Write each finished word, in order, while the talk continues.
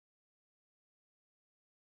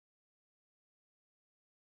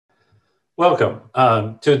Welcome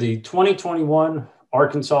to the 2021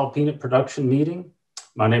 Arkansas Peanut Production Meeting.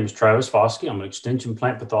 My name is Travis Faske. I'm an extension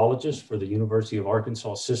plant pathologist for the University of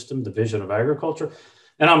Arkansas System Division of Agriculture,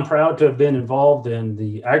 and I'm proud to have been involved in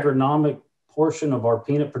the agronomic portion of our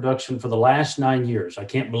peanut production for the last 9 years. I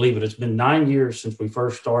can't believe it. It's been 9 years since we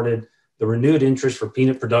first started the renewed interest for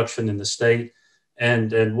peanut production in the state,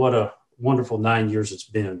 and what a wonderful 9 years it's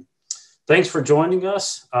been. Thanks for joining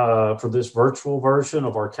us for this virtual version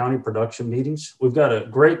of our county production meetings. We've got a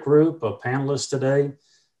great group of panelists today.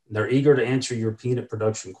 They're eager to answer your peanut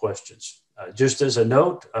production questions. Just as a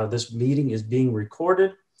note, this meeting is being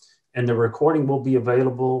recorded, and the recording will be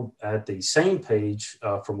available at the same page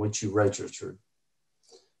from which you registered.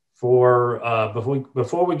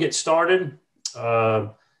 Before we get started,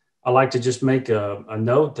 I'd like to just make a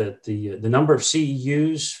note that the number of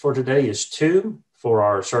CEUs for today is 2 for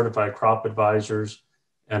our certified crop advisors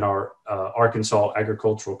and our Arkansas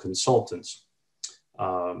agricultural consultants.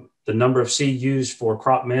 The number of CEUs for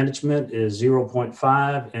crop management is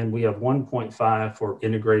 0.5, and we have 1.5 for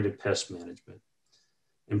integrated pest management.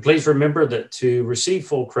 And please remember that to receive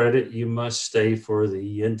full credit, you must stay for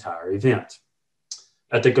the entire event.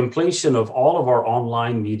 At the completion of all of our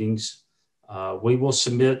online meetings, we will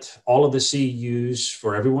submit all of the CEUs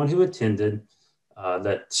for everyone who attended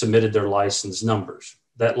that submitted their license numbers.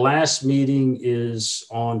 That last meeting is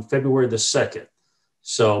on February the 2nd.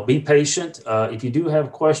 So be patient. If you do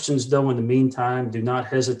have questions, though, in the meantime, do not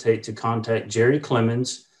hesitate to contact Jerry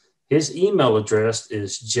Clemens. His email address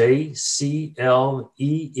is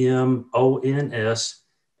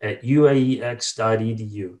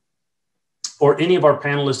jclemons@uaex.edu. Or any of our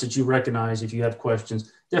panelists that you recognize, if you have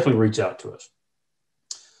questions, definitely reach out to us.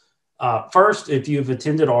 First, if you've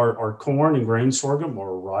attended our corn and grain sorghum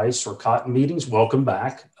or rice or cotton meetings, welcome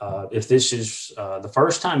back. If this is the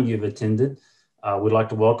first time you've attended, we'd like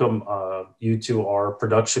to welcome you to our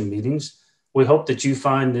production meetings. We hope that you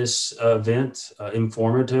find this event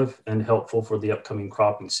informative and helpful for the upcoming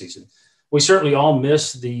cropping season. We certainly all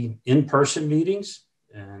miss the in-person meetings,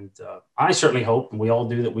 and I certainly hope, and we all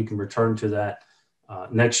do, that we can return to that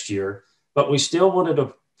next year. But we still wanted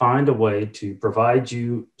to find a way to provide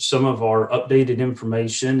you some of our updated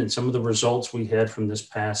information and some of the results we had from this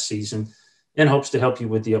past season in hopes to help you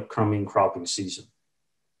with the upcoming cropping season.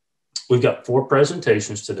 We've got 4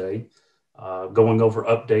 presentations today going over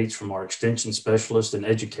updates from our extension specialists and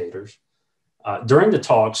educators. During the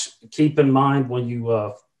talks, keep in mind when you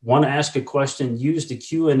want to ask a question, use the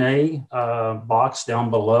Q&A box down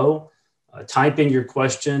below. Type in your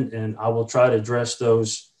question, and I will try to address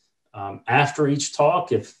those after each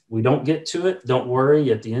talk. If we don't get to it, don't worry.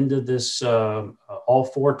 At the end of this, all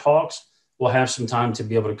 4 talks, we'll have some time to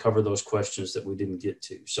be able to cover those questions that we didn't get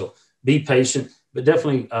to. So be patient, but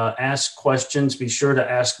definitely ask questions. Be sure to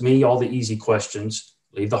ask me all the easy questions.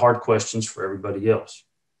 Leave the hard questions for everybody else.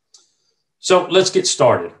 So let's get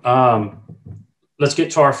started. Let's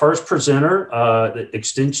get to our first presenter, the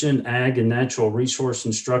Extension Ag and Natural Resource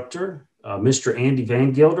Instructor, Mr. Andy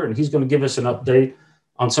Vangilder, and he's going to give us an update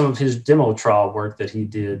on some of his demo trial work that he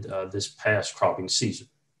did this past cropping season.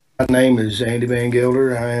 My name is Andy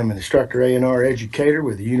Vangilder. I am an instructor A&R educator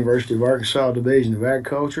with the University of Arkansas Division of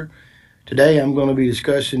Agriculture. Today I'm going to be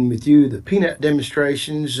discussing with you the peanut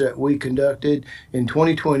demonstrations that we conducted in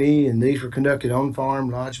 2020, and these were conducted on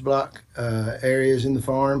farm, lodge block areas in the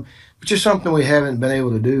farm, which is something we haven't been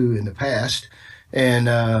able to do in the past. And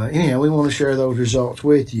anyhow, we want to share those results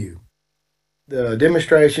with you. The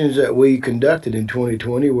demonstrations that we conducted in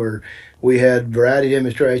 2020 were, we had variety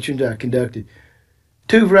demonstrations. I conducted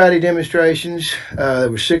 2 variety demonstrations. There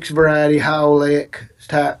were 6 variety high oleic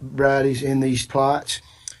type varieties in these plots.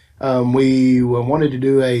 We wanted to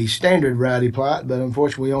do a standard variety plot, but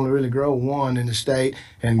unfortunately we only really grow 1 in the state,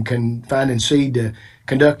 and finding seed to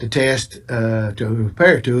conduct a test to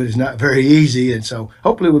prepare to it is not very easy, and so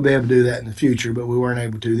hopefully we'll be able to do that in the future, but we weren't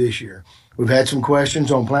able to this year. We've had some questions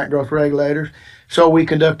on plant growth regulators, so we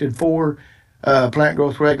conducted 4 plant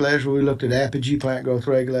growth regulators where we looked at Apogee plant growth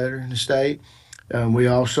regulator in the state. We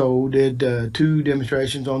also did 2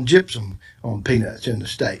 demonstrations on gypsum on peanuts in the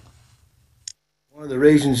state. One of the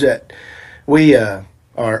reasons that we are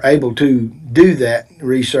able to do that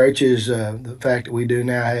research is the fact that we do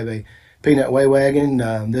now have a peanut weigh wagon.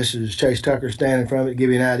 This is Chase Tucker standing from it, to give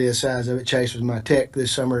you an idea of the size of it. Chase was my tech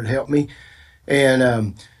this summer to help me.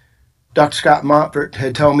 And Dr. Scott Montfort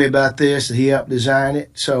had told me about this, that he helped design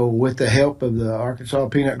it. So with the help of the Arkansas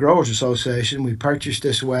Peanut Growers Association, we purchased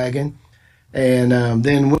this wagon, and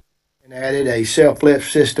then we added a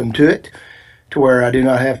self-lift system to it, to where I do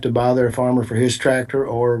not have to bother a farmer for his tractor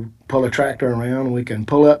or pull a tractor around. We can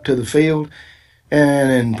pull up to the field,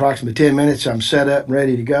 And in approximately 10 minutes, I'm set up and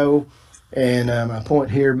ready to go. And my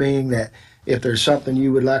point here being that if there's something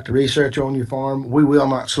you would like to research on your farm, we will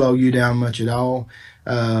not slow you down much at all.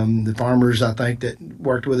 The farmers, I think, that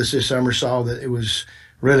worked with us this summer saw that it was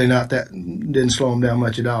really not that, didn't slow them down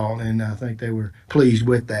much at all. And I think they were pleased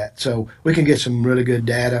with that. So we can get some really good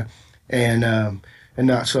data and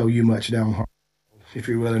not slow you much down if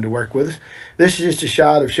you're willing to work with us. This is just a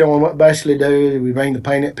shot of showing what basically do. We bring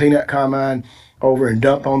the peanut combine over and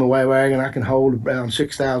dump on the way wagon. I can hold around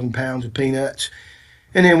 6,000 pounds of peanuts.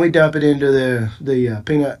 And then we dump it into the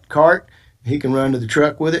peanut cart. He can run to the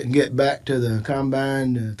truck with it and get back to the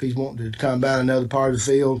combine if he's wanting to combine another part of the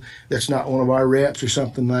field that's not one of our reps or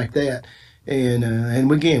something like that.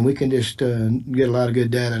 And again, we can just get a lot of good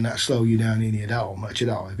data and not slow you down any at all, much at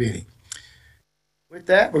all, if any. With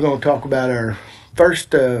that, we're going to talk about our first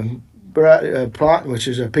plot, which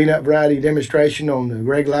is a peanut variety demonstration on the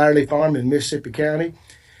Greg Lyerly farm in Mississippi County.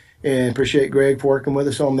 And appreciate Greg for working with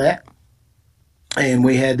us on that. And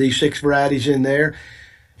we had these 6 varieties in there.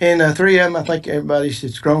 And 3 of them, I think everybody's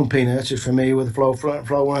that's grown peanuts is familiar with the Flow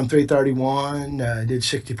Run 331. Did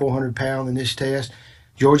 6,400 pound in this test.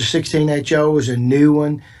 Georgia 16HO is a new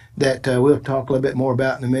one that we'll talk a little bit more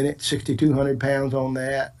about in a minute. 6,200 pounds on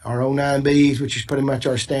that. Our 09Bs, which is pretty much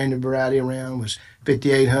our standard variety around, was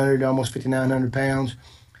 5,800, almost 5,900 pounds.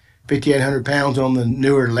 5,800 pounds on the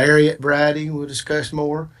newer Lariat variety. We'll discuss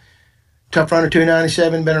more. Tough Runner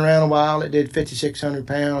 297, been around a while. It did 5,600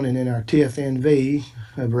 pound, and then our TFNV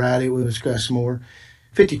variety we'll discuss more,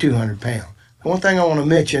 5,200 pound. One thing I want to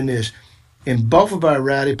mention is in both of our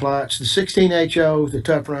variety plots, the 16HOs, the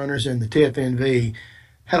Tough Runners, and the TFNV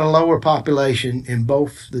had a lower population in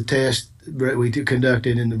both the tests that we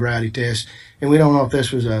conducted in the variety tests, and we don't know if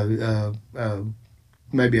this was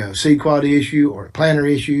maybe a seed quality issue or a planter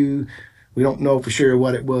issue. We don't know for sure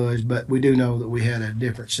what it was, but we do know that we had a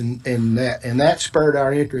difference in that. And that spurred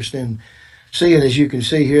our interest in seeing, as you can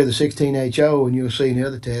see here, the 16HO, and you'll see in the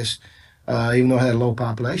other tests, even though it had a low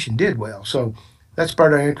population, did well. So that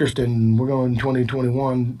spurred our interest, and we're going in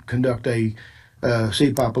 2021 conduct a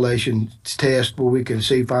seed population test where we can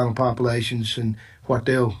see final populations and what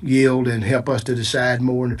they'll yield and help us to decide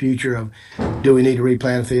more in the future of do we need to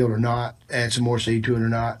replant a field or not, add some more seed to it or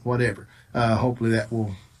not, whatever. Hopefully that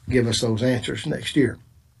will give us those answers next year.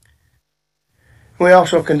 We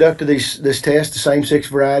also conducted this test, the same 6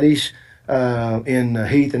 varieties, in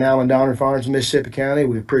Heath and Allen Donner Farms in Mississippi County.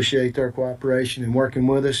 We appreciate their cooperation in working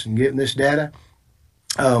with us and getting this data.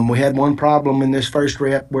 We had one problem in this first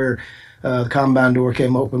rep where the combine door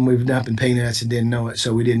came open. We were dumping peanuts and didn't know it,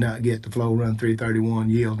 so we did not get the Flow Run 331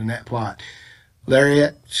 yield in that plot.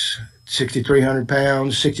 Lariat, 6,300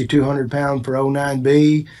 pounds, 6,200 pounds for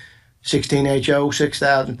 09B. 16HO,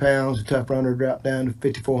 6,000 pounds. The Tough Runner dropped down to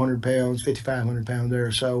 5,400 pounds, 5,500 pounds there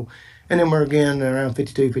or so. And then we're again around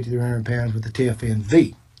 5,300 pounds with the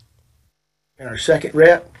TFNV. In our second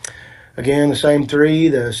rep, again, the same 3.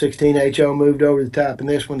 The 16HO moved over the top in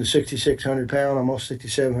this one to 6,600 pound, almost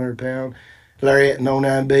 6,700 pound. Lariat and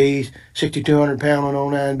 09Bs, 6,200 pound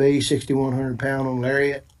on 09B, 6,100 pound on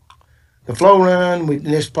Lariat. The Flow Run, in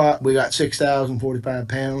this plot, we got 6,045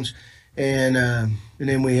 pounds. And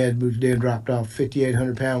then we then dropped off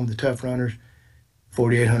 5,800 pound with the Tough Runners,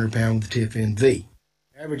 4,800 pound with the TFNV.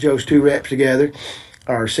 Average those 2 reps together.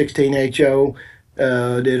 Our 16HO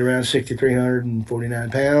did around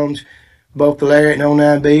 6,349 pounds. Both the Lariat and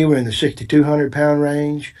 09B were in the 6,200 pound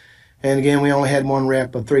range. And again, we only had 1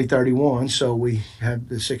 rep of 331, so we had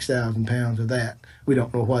the 6,000 pounds of that. We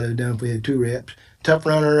don't know what it would have done if we had 2 reps. Tough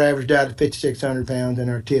Runner averaged out at 5,600 pounds and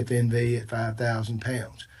our TFNV at 5,000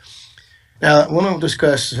 pounds. Now, I want to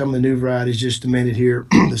discuss some of the new varieties just a minute here.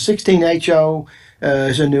 The 16HO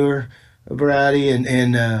is a newer variety,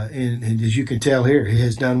 and as you can tell here, it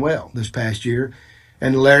has done well this past year.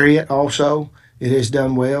 And the Lariat also, it has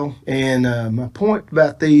done well. And my point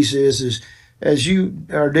about these is as you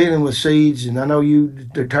are dealing with seeds, and I know you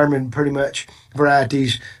determine pretty much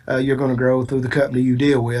varieties you're going to grow through the company you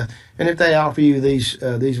deal with. And if they offer you these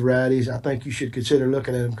varieties, I think you should consider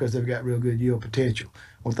looking at them because they've got real good yield potential.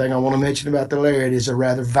 One thing I want to mention about the Lariat is a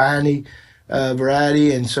rather viney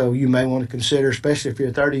variety, and so you may want to consider, especially if you're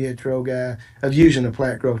a 30-inch-row guy, of using a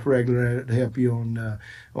plant growth regulator to help you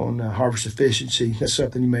on harvest efficiency. That's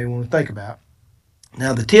something you may want to think about.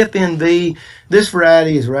 Now, the TFNV, this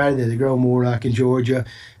variety is a variety that they grow more like in Georgia,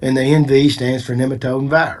 and the NV stands for nematode and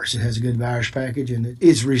virus. It has a good virus package, and it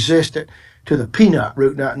is resistant to the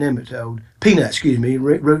root knot nematode,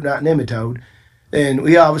 And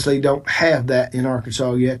we obviously don't have that in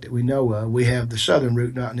Arkansas yet that we know of. We have the southern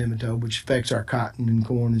root knot nematode, which affects our cotton and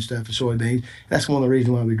corn and stuff and soybeans. That's one of the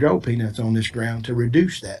reasons why we grow peanuts on this ground, to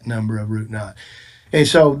reduce that number of root knot. And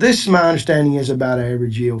so this, my understanding, is about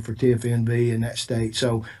average yield for TFNV in that state.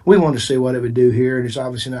 So we want to see what it would do here, and it's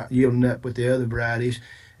obviously not yielding up with the other varieties.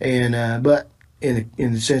 And but in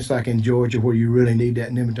the sense like in Georgia where you really need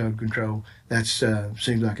that nematode control, that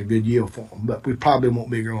seems like a good yield for them. But we probably won't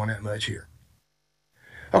be growing that much here.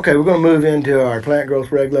 Okay, we're going to move into our plant growth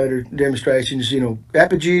regulator demonstrations.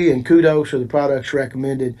 Apogee and Kudos are the products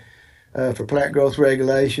recommended for plant growth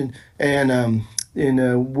regulation, and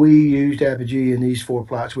we used Apogee in these 4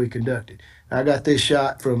 plots we conducted. I got this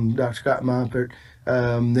shot from Dr. Scott Montfort.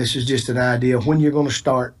 This is just an idea of when you're going to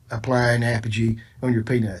start applying Apogee on your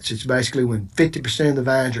peanuts. It's basically when 50% of the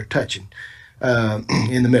vines are touching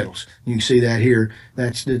in the middles. You can see that here.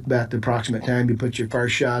 That's about the approximate time you put your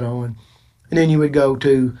first shot on. And then you would go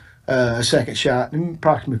to a second shot in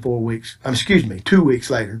approximately 4 weeks. 2 weeks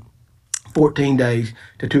later, 14 days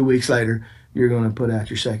to 2 weeks later, you're going to put out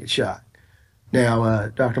your second shot. Now,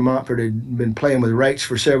 Dr. Montfort had been playing with rates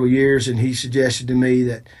for several years, and he suggested to me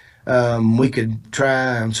that we could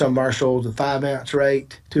try on some of our soils a 5-ounce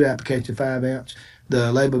rate, 2 applications of 5 ounce.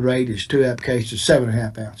 The labeled rate is 2 applications of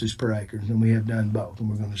 7.5 ounces per acre, and we have done both, and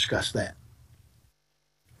we're going to discuss that.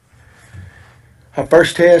 Our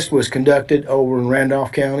first test was conducted over in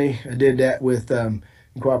Randolph County. I did that with in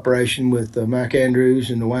cooperation with Mike Andrews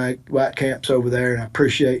and the white camps over there, and I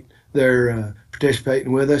appreciate their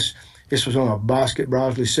participating with us. This was on a Bosket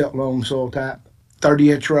Brosley Silt Loam soil type,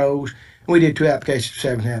 30-inch rows, and we did 2 applications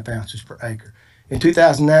of 7.5 ounces per acre. In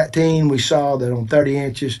 2019, we saw that on 30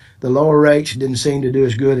 inches, the lower rates didn't seem to do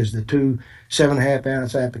as good as the 2 7.5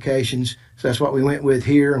 ounce applications. So that's what we went with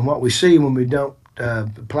here. And what we see when we don't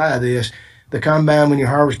apply this, the combine, when you're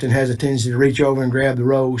harvesting, has a tendency to reach over and grab the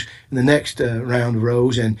rows in the next round of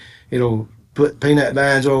rows, and it'll put peanut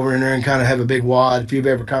vines over in there and kind of have a big wad. If you've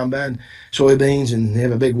ever combined soybeans and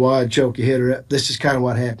have a big wad choke your header up, this is kind of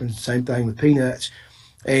what happens. Same thing with peanuts,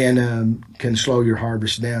 and can slow your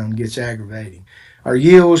harvest down, gets aggravating. Our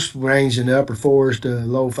yields range in the upper 4s to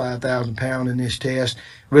low 5,000 pound in this test.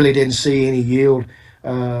 Really didn't see any yield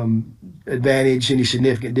advantage, any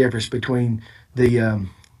significant difference between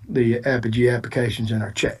the Apogee applications in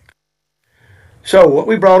our check. So what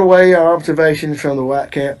we brought away, our observations from the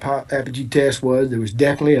white camp Apogee test, was there was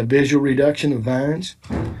definitely a visual reduction of vines.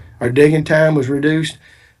 Our digging time was reduced,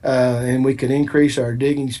 and we could increase our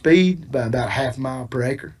digging speed by about half a mile per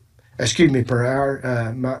acre. Per hour,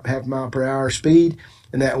 half a mile per hour speed,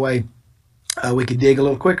 and that way we could dig a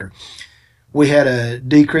little quicker. We had a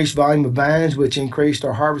decreased volume of vines, which increased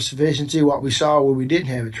our harvest efficiency. What we saw where we didn't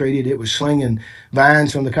have it treated, it was slinging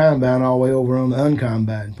vines from the combine all the way over on the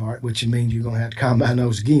uncombined part, which means you're going to have to combine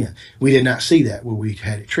those again. We did not see that where we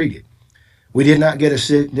had it treated. We did not get a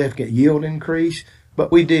significant yield increase,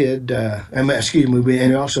 but we did,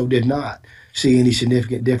 and also did not see any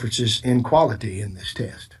significant differences in quality in this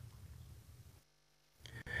test.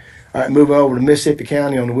 All right, moving over to Mississippi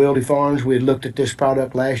County on the Wildy Farms. We had looked at this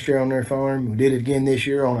product last year on their farm. We did it again this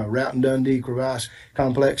year on a Roughton Dundee crevasse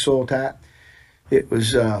complex soil type. It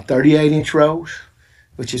was 38-inch rows,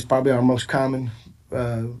 which is probably our most common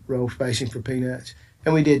row spacing for peanuts.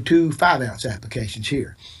 And we did 2 5-ounce applications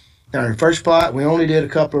here. Now, in the first plot, we only did a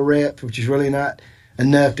couple of reps, which is really not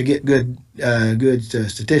enough to get good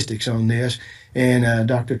statistics on this. And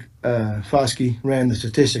Dr. Faske ran the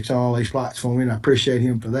statistics on all these plots for me, and I appreciate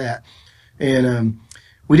him for that. And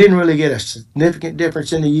we didn't really get a significant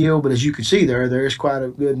difference in the yield, but as you can see there is quite a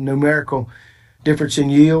good numerical difference in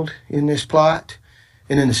yield in this plot.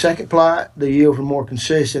 And in the second plot, the yields were more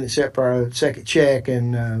consistent, except for our second check,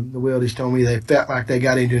 and the Wildies told me they felt like they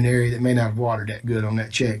got into an area that may not have watered that good on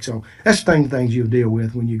that check. So that's the things you'll deal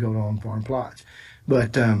with when you go to on-farm plots.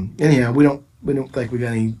 But anyhow, we don't think we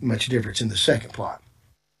got any much difference in the second plot.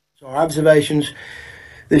 So our observations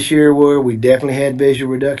this year were we definitely had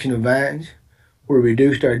visual reduction of vines. We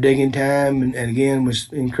reduced our digging time, and again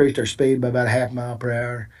increased our speed by about a half mile per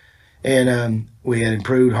hour. And we had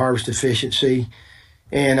improved harvest efficiency.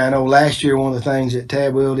 And I know last year one of the things that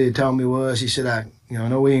Tab Wildy had told me was, he said, I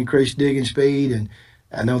know we increased digging speed, and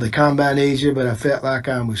I know they combine easier, but I felt like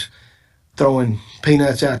I was throwing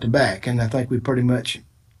peanuts out the back, and I think we pretty much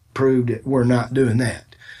proved that we're not doing that.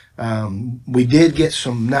 We did get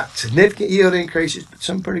some not significant yield increases, but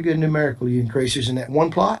some pretty good numerical increases in that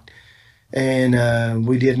one plot, and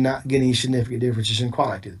we did not get any significant differences in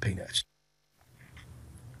quality of the peanuts.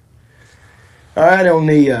 All right, on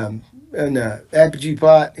the Apogee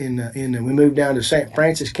plot, we moved down to St.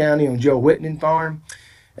 Francis County on Joe Whitman Farm.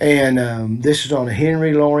 And this is on a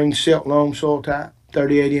Henry Loring silk loam soil type,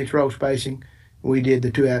 38-inch row spacing. We did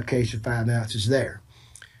the 2 applications, 5 ounces there.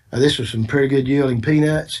 This was some pretty good yielding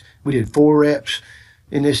peanuts. We did 4 reps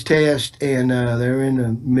in this test, and they're in the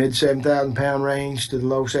mid 7,000 pound range to the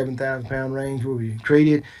low 7,000 pound range where we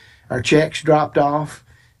treated. Our checks dropped off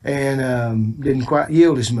and didn't quite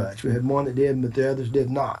yield as much. We had one that did, but the others did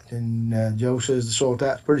not. And Joe says the soil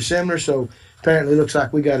type's pretty similar, so apparently it looks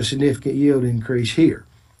like we got a significant yield increase here.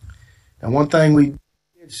 Now, one thing we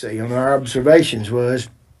did see on our observations was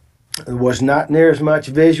there was not near as much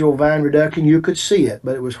visual vine reduction. You could see it,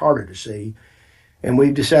 but it was harder to see. And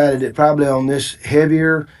we've decided that probably on this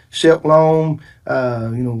heavier silk loam,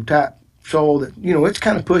 type soil that, it's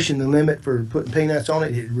kind of pushing the limit for putting peanuts on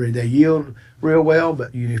it. They yield real well,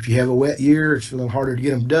 but if you have a wet year, it's a little harder to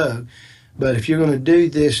get them dug. But if you're going to do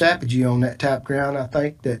this apogee on that type ground, I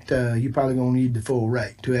think that you're probably going to need the full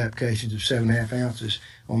rate, 2 applications of 7.5 ounces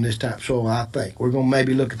on this type soil, I think. We're going to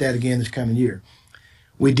maybe look at that again this coming year.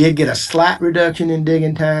 We did get a slight reduction in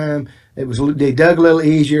digging time. They dug a little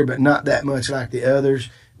easier, but not that much like the others.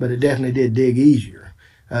 But it definitely did dig easier.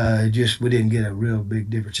 We didn't get a real big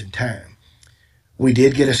difference in time. We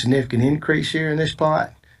did get a significant increase here in this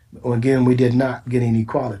plot. Again, we did not get any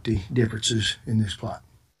quality differences in this plot.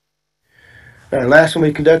 Our last one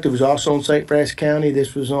we conducted was also in St. Francis County.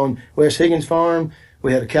 This was on West Higgins Farm.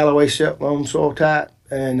 We had a Callaway silk loam soil type,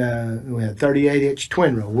 and we had 38-inch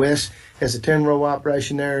twin row. Wes has a 10-row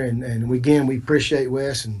operation there, and again, we appreciate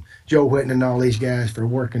Wes and Joe Whitten and all these guys for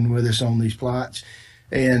working with us on these plots.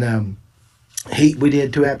 And we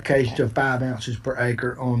did 2 applications of 5 ounces per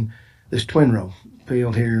acre on this twin row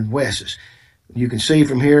field here in Wes's. You can see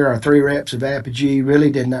from here our 3 reps of apogee really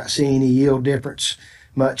did not see any yield difference,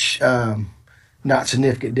 not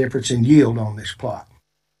significant difference in yield on this plot.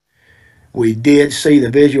 We did see the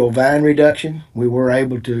visual vine reduction. We were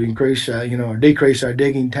able to increase, decrease our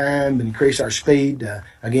digging time and increase our speed,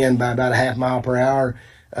 again, by about a half mile per hour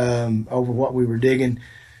over what we were digging.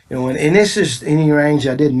 And this is any range,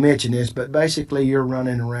 I didn't mention this, but basically you're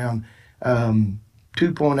running around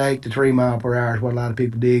 2.8 to 3 mile per hour is what a lot of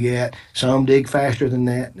people dig at. Some dig faster than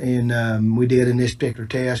that, and we did in this particular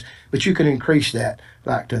test. But you can increase that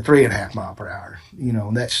like to 3.5 mile per hour.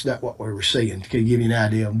 That's what we were seeing to give you an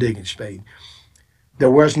idea of digging speed. There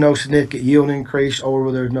was no significant yield increase, or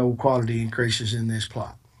there's no quality increases in this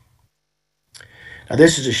plot. Now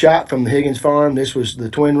this is a shot from the Higgins farm. This was the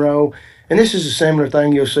twin row, and this is a similar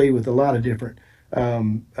thing you'll see with a lot of different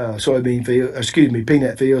peanut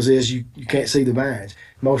fields. Is you can't see the vines.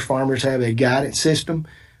 Most farmers have a guidance system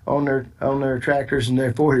on their tractors, and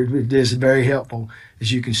therefore it is very helpful.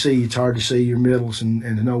 As you can see, it's hard to see your middles and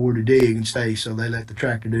to know where to dig and stay, so they let the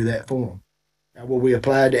tractor do that for them. Now, what we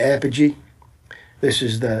applied to apogee, this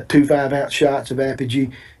is the 2 5-ounce shots of apogee,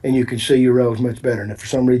 and you can see your rows much better. And if for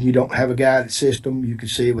some reason you don't have a guidance system, you can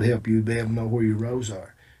see it would help you be able to know where your rows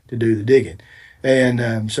are to do the digging.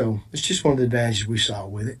 And so it's just one of the advantages we saw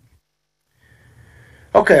with it.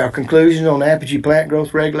 Okay, our conclusions on apogee plant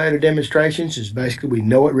growth regulator demonstrations is basically we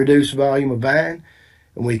know it reduced volume of vine,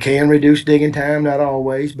 and we can reduce digging time, not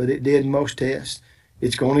always, but it did in most tests.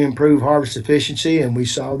 It's going to improve harvest efficiency, and we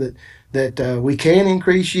saw that we can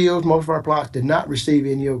increase yields. Most of our plots did not receive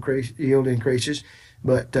any yield increases,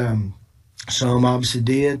 but some obviously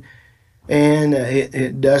did. And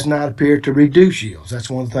it does not appear to reduce yields. That's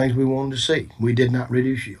one of the things we wanted to see. We did not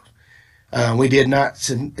reduce yields. We did not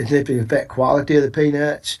significantly affect quality of the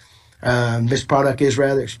peanuts. This product is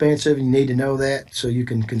rather expensive, and you need to know that so you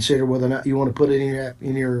can consider whether or not you want to put it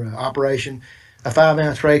in your operation. A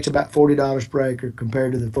 5-ounce rate's about $40 per acre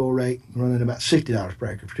compared to the full rate running about $60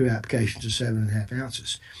 per acre for 2 applications of 7.5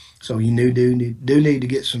 ounces. So you do need to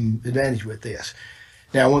get some advantage with this.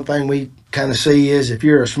 Now, one thing we kind of see is if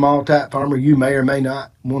you're a small type farmer, you may or may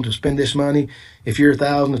not want to spend this money. If you're a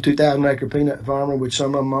 1,000 to 2,000 acre peanut farmer, which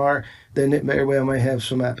some of them are, then it very well may have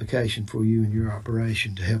some application for you in your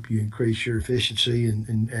operation to help you increase your efficiency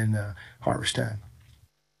and harvest time.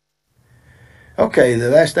 Okay, the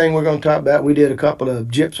last thing we're going to talk about, we did a couple of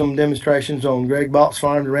gypsum demonstrations on Greg Balt's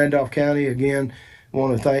farm in Randolph County. Again, I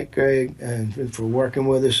want to thank Greg for working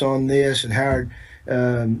with us on this, and Howard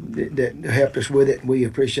that helped us with it. We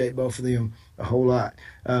appreciate both of them a whole lot.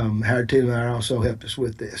 Howard Tillmeyer also helped us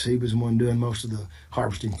with this. He was the one doing most of the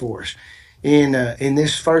harvesting for us. In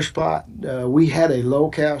this first plot, we had a low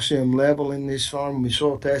calcium level in this farm when we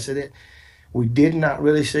soil tested it. We did not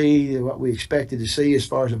really see what we expected to see as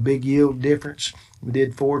far as a big yield difference. We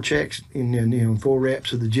did 4 checks in 4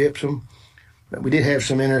 reps of the gypsum. But we did have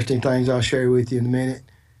some interesting things I'll share with you in a minute.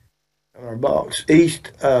 On our Box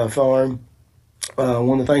East farm,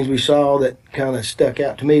 One of the things we saw that kind of stuck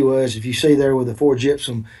out to me was if you see there where the 4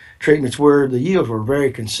 gypsum treatments were, the yields were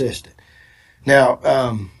very consistent. Now,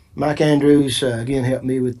 Mike Andrews, again, helped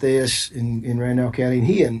me with this in Randolph County, and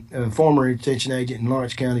he and a former extension agent in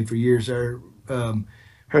Lawrence County for years there,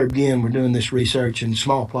 Herb Ginn, were doing this research in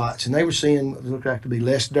small plots, and they were seeing what looked like to be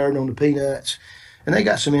less dirt on the peanuts, and they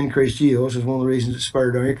got some increased yields. Is one of the reasons it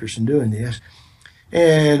spurred our interest in doing this.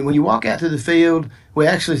 And when you walk out to the field, we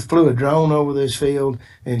actually flew a drone over this field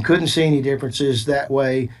and couldn't see any differences that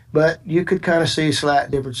way, but you could kind of see a slight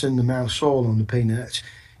difference in the amount of soil on the peanuts.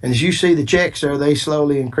 And as you see the checks there, they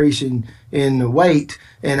slowly increasing in the weight.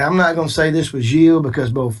 And I'm not going to say this was yield because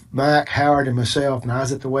both Mike, Howard, and myself, and I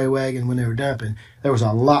was at the weigh wagon when they were dumping, there was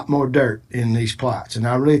a lot more dirt in these plots. And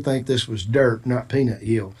I really think this was dirt, not peanut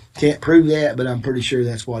yield. Can't prove that, but I'm pretty sure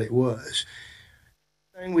that's what it was.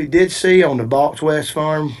 Thing we did see on the Balch West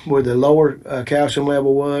farm where the lower calcium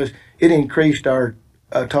level was, it increased our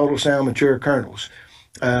total sound mature kernels,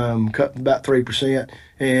 cut about 3%,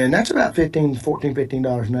 and that's about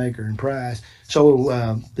 $15 an acre in price.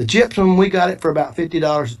 So the gypsum, we got it for about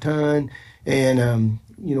 $50 a ton, and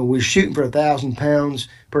we're shooting for 1,000 pounds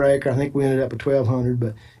per acre. I think we ended up at 1,200,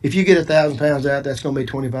 but if you get 1,000 pounds out, that's going to be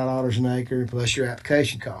 $25 an acre plus your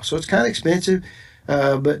application cost. So it's kind of expensive.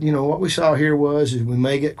 But what we saw here is we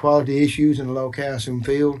may get quality issues in a low calcium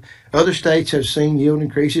field. Other states have seen yield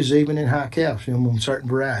increases even in high calcium on certain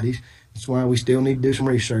varieties. That's why we still need to do some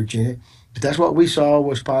research in it. But that's what we saw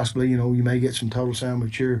was possibly, you may get some total sound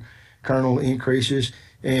mature kernel increases,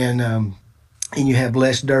 and you have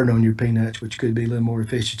less dirt on your peanuts, which could be a little more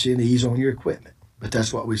efficiency and ease on your equipment. But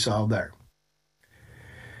that's what we saw there.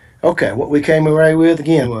 Okay, what we came away with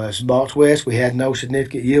again was Balch West. We had no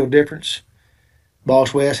significant yield difference.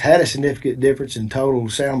 Boss West had a significant difference in total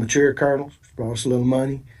sound mature kernels, brought us a little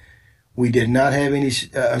money. We did not have any,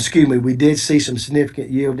 we did see some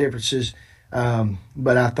significant yield differences,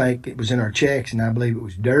 but I think it was in our checks, and I believe it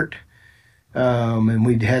was dirt. And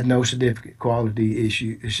we had no significant quality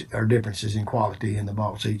issues or differences in quality in the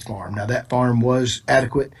Balch Seeds farm. Now, that farm was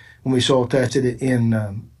adequate when we soil tested it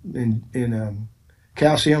in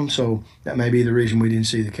calcium, so that may be the reason we didn't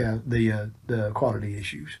see the quality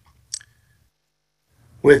issues.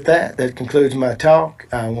 With that, that concludes my talk.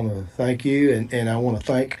 I want to thank you, and I want to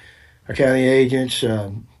thank our county agents,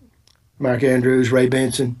 Mike Andrews, Ray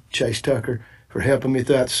Benson, Chase Tucker, for helping me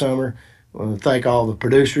throughout the summer. I want to thank all the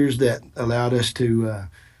producers that allowed us to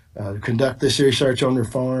conduct this research on their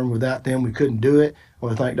farm. Without them, we couldn't do it. I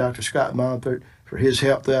want to thank Dr. Scott Montfort for his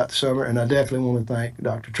help throughout the summer, and I definitely want to thank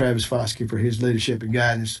Dr. Travis Faske for his leadership and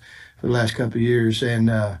guidance for the last couple of years.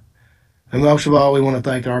 And most of all, we want to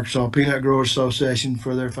thank the Arkansas Peanut Growers Association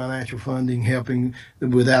for their financial funding, helping.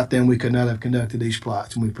 Without them, we could not have conducted these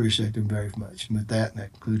plots, and we appreciate them very much. And with that,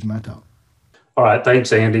 that concludes my talk. All right,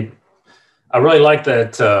 thanks, Andy. I really like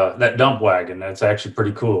that dump wagon. That's actually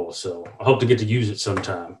pretty cool. So I hope to get to use it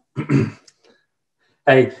sometime.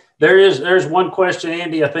 Hey, there's one question,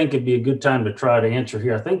 Andy. I think it'd be a good time to try to answer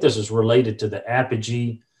here. I think this is related to the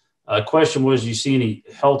apogee. Question was, do you see any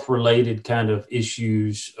health-related kind of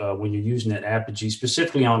issues when you're using that apogee,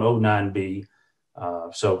 specifically on O9B?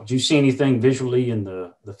 So do you see anything visually in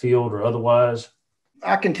the field or otherwise?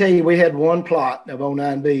 I can tell you we had one plot of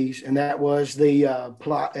O9Bs, and that was the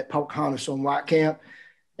plot at Pocahontas on White Camp.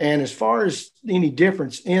 And as far as any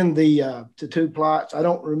difference in the two plots, I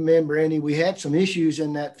don't remember any. We had some issues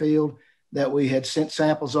in that field that we had sent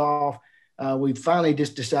samples off. We finally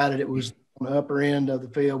just decided it was on the upper end of the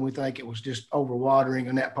field. We think it was just overwatering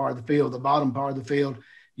in that part of the field. The bottom part of the field,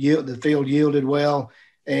 the field yielded well.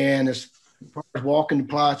 And as far as walking the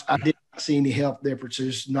plots, I did not see any health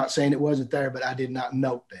differences. Not saying it wasn't there, but I did not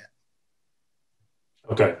note that.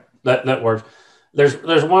 Okay, that works. There's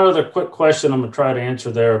one other quick question I'm going to try to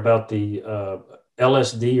answer there about the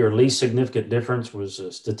LSD, or least significant difference, was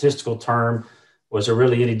a statistical term. Was there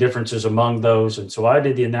really any differences among those? And so I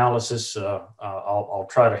did the analysis. I'll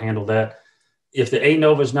try to handle that. If the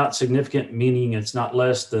ANOVA is not significant, meaning it's not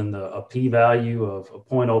less than a p-value of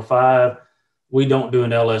 0.05, we don't do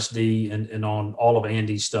an LSD. And on all of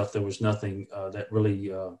Andy's stuff, there was nothing that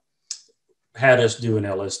really had us do an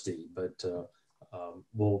LSD. But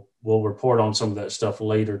we'll report on some of that stuff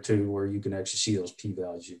later too, where you can actually see those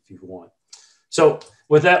p-values if you want. So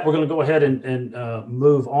with that, we're going to go ahead and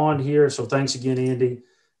move on here. So thanks again, Andy.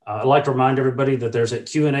 I'd like to remind everybody that there's a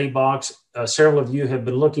Q&A box. Several of you have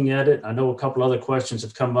been looking at it. I know a couple other questions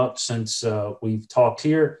have come up since we've talked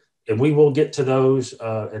here, and we will get to those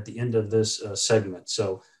at the end of this segment.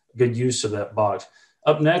 So good use of that box.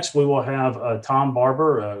 Up next, we will have Tom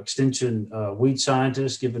Barber, extension weed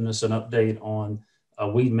scientist, giving us an update on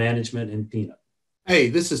weed management in peanut. Hey,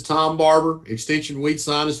 this is Tom Barber, Extension Weed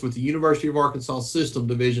Scientist with the University of Arkansas System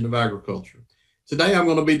Division of Agriculture. Today I'm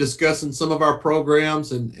going to be discussing some of our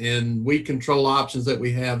programs and weed control options that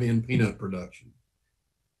we have in peanut production.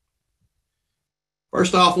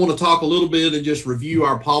 First off, I want to talk a little bit and just review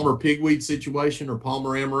our Palmer pigweed situation or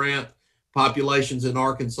Palmer amaranth populations in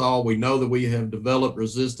Arkansas. We know that we have developed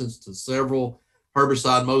resistance to several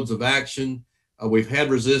herbicide modes of action. We've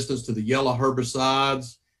had resistance to the yellow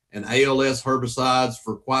herbicides and ALS herbicides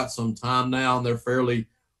for quite some time now, and they're fairly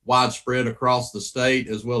widespread across the state,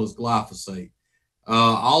 as well as glyphosate.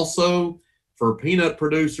 Also, for peanut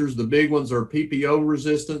producers, the big ones are PPO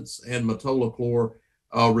resistance and metolachlor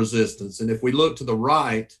resistance. And if we look to the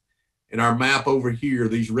right in our map over here,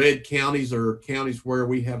 these red counties are counties where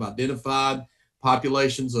we have identified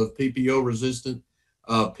populations of PPO resistant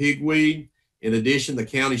pigweed. In addition, the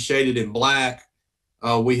county shaded in black,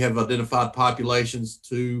 we have identified populations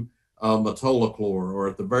to metolachlor, or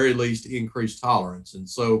at the very least, increased tolerance. And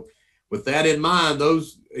so, with that in mind,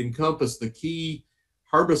 those encompass the key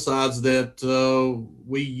herbicides that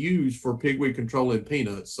we use for pigweed control in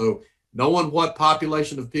peanuts. So, knowing what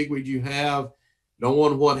population of pigweed you have,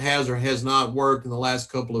 knowing what has or has not worked in the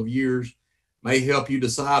last couple of years may help you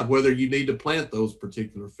decide whether you need to plant those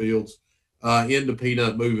particular fields into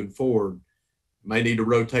peanut moving forward. May need to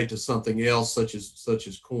rotate to something else, such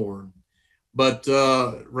as corn. But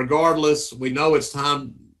regardless, we know it's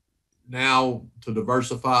time now to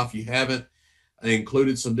diversify if you haven't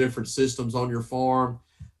included some different systems on your farm.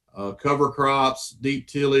 Cover crops, deep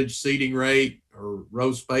tillage, seeding rate, or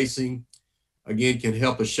row spacing, again, can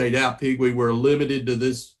help us shade out pigweed. We're limited to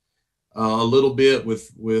this a little bit with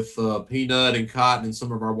peanut and cotton and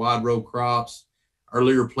some of our wide row crops.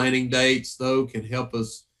 Earlier planting dates, though, can help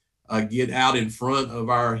us get out in front of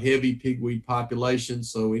our heavy pigweed population.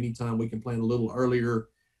 So anytime we can plant a little earlier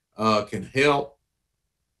can help.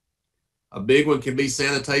 A big one can be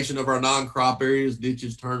sanitation of our non-crop areas,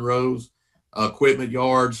 ditches, turn rows, equipment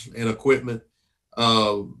yards, and equipment,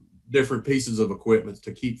 different pieces of equipment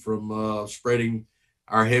to keep from spreading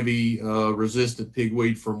our heavy resistant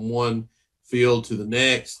pigweed from one field to the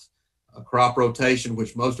next. Crop rotation,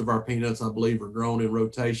 which most of our peanuts, I believe, are grown in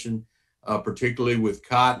rotation, particularly with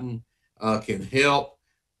cotton, can help.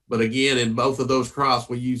 But again, in both of those crops,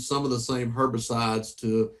 we use some of the same herbicides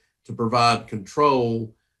to provide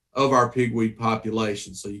control of our pigweed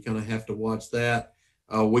population. So you kind of have to watch that.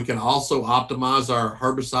 We can also optimize our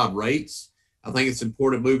herbicide rates. I think it's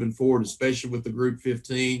important moving forward, especially with the group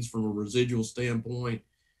 15s from a residual standpoint.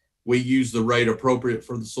 We use the rate appropriate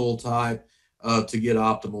for the soil type to get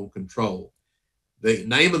optimal control. The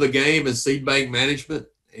name of the game is seed bank management,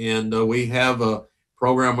 and we have a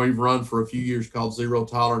program we've run for a few years called Zero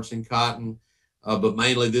Tolerance in Cotton. But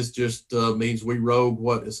mainly this just means we rogue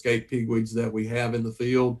what escaped pigweeds that we have in the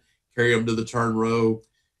field, carry them to the turn row,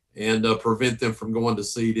 and prevent them from going to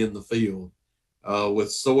seed in the field. With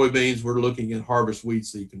soybeans, we're looking at harvest weed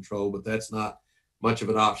seed control, but that's not much of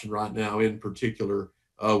an option right now, in particular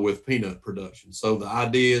with peanut production. So the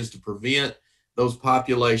idea is to prevent those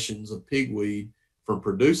populations of pigweed from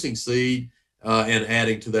producing seed and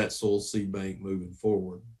adding to that soil seed bank moving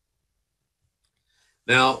forward.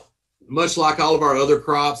 Now, much like all of our other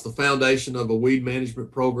crops, the foundation of a weed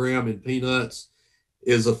management program in peanuts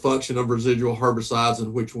is a function of residual herbicides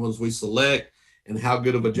and which ones we select and how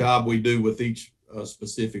good of a job we do with each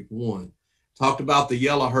specific one. Talked about the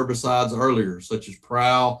yellow herbicides earlier, such as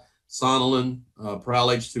Prowl, Sonolin, Prowl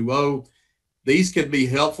H2O. These can be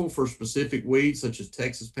helpful for specific weeds such as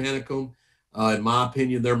Texas panicum. In my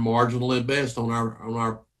opinion, they're marginal at best on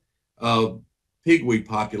our pigweed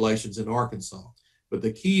populations in Arkansas. But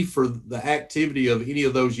the key for the activity of any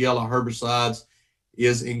of those yellow herbicides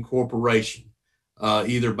is incorporation,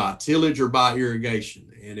 either by tillage or by irrigation.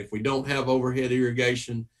 And if we don't have overhead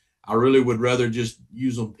irrigation, I really would rather just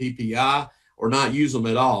use them PPI or not use them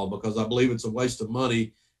at all, because I believe it's a waste of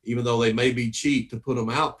money, even though they may be cheap, to put them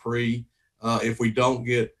out pre if we don't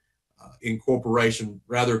get incorporation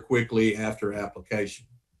rather quickly after application.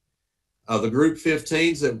 The group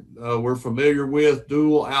 15s that we're familiar with,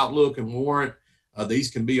 Dual, Outlook, and Warrant,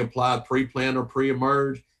 these can be applied pre-plant or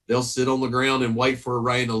pre-emerge. They'll sit on the ground and wait for a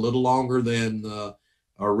rain a little longer than,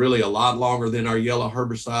 or really a lot longer than our yellow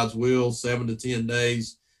herbicides will, 7 to 10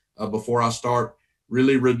 days before I start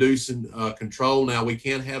really reducing control. Now, we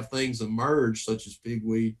can have things emerge, such as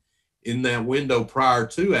pigweed, in that window prior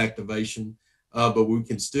to activation, but we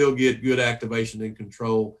can still get good activation and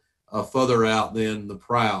control further out than the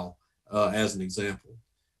Prowl, as an example.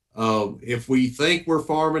 If we think we're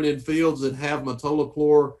farming in fields that have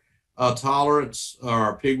metolachlor tolerance, or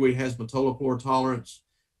our pigweed has metolachlor tolerance,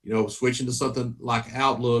 Switching to something like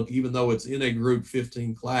Outlook, even though it's in a Group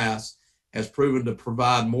 15 class, has proven to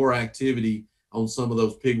provide more activity on some of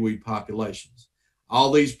those pigweed populations.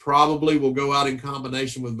 All these probably will go out in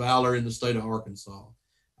combination with Valor in the state of Arkansas.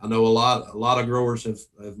 I know a lot of growers have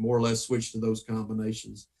more or less switched to those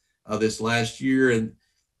combinations this last year, and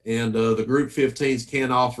the Group 15s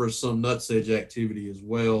can offer us some nutsedge activity as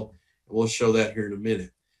well. And we'll show that here in a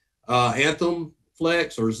minute. Anthem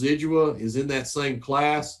Flex or Zidua is in that same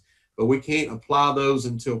class, but we can't apply those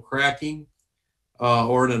until cracking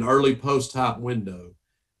or in an early post type window.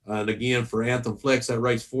 And again, for Anthem Flex, that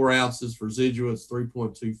rate's 4 ounces. For Zidua, it's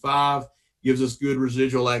 3.25. Gives us good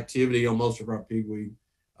residual activity on most of our pigweed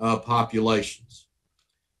populations.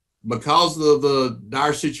 Because of the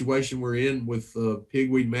dire situation we're in with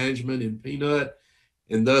pigweed management in peanut,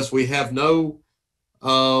 and thus we have no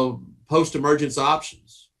post-emergence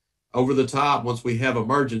options over the top once we have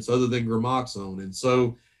emergence other than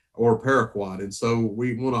gramoxone or paraquat. And so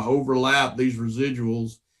we want to overlap these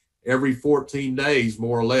residuals every 14 days,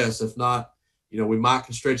 more or less. If not, we might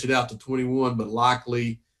can stretch it out to 21, but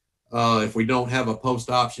likely if we don't have a post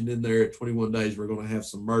option in there at 21 days, we're going to have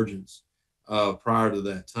some emergence prior to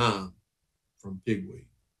that time from pigweed.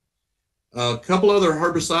 A couple other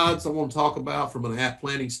herbicides I want to talk about from an at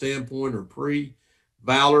planting standpoint or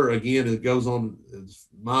Valor. Again, it goes on, it's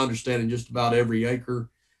my understanding, just about every acre.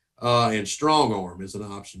 And Strong Arm is an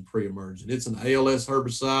option pre-emergent. It's an ALS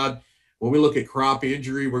herbicide. When we look at crop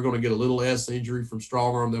injury, we're going to get a little less injury from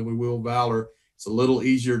Strong Arm than we will Valor. It's a little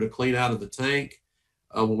easier to clean out of the tank.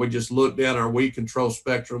 When we just look down our weed control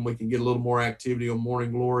spectrum, we can get a little more activity on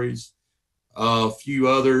Morning Glories. A few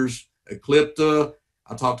others, Eclipta.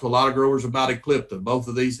 I talked to a lot of growers about Eclipta. Both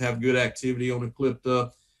of these have good activity on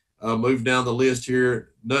Eclipta. Move down the list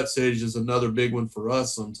here. Nutsedge is another big one for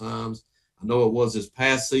us sometimes. I know it was this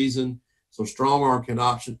past season. So Strong Arm can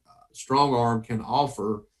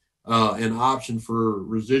offer an option for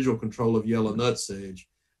residual control of yellow nutsedge,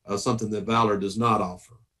 something that Valor does not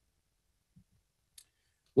offer.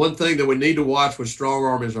 One thing that we need to watch with Strong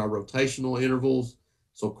Arm is our rotational intervals.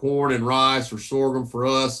 So corn and rice or sorghum for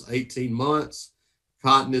us, 18 months.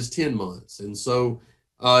 Cotton is 10 months. And so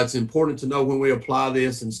it's important to know when we apply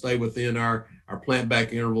this and stay within our plant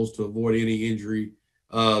back intervals to avoid any injury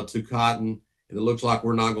to cotton. And it looks like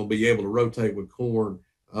we're not going to be able to rotate with corn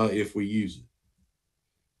if we use it.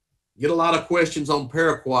 Get a lot of questions on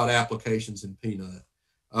paraquat applications in peanut.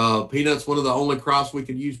 Peanut's one of the only crops we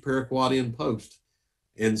can use paraquat in post.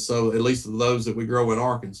 And so at least those that we grow in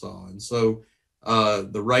Arkansas. And so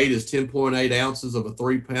the rate is 10.8 ounces of a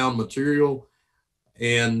 3-pound material.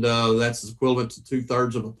 And that's equivalent to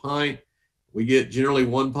 2/3 of a pint. We get generally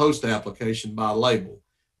one post application by label.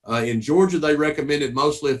 In Georgia, they recommend it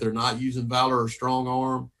mostly if they're not using Valor or Strong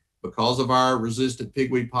Arm. Because of our resistant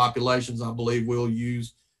pigweed populations, I believe we'll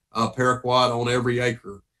use paraquat on every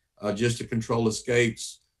acre just to control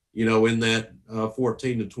escapes, in that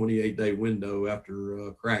 14 to 28 day window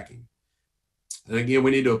after cracking. And again,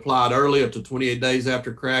 we need to apply it early, up to 28 days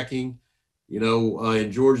after cracking.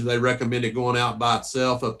 In Georgia, they recommend it going out by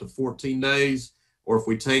itself up to 14 days, or if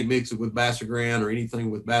we tank mix it with Basagran or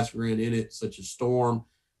anything with Basagran in it, such as Storm,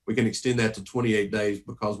 we can extend that to 28 days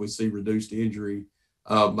because we see reduced injury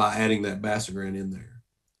by adding that Basagran in there.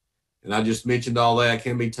 And I just mentioned all that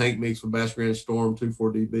can be tank mixed with Basagran, Storm,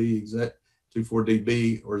 2,4-DB,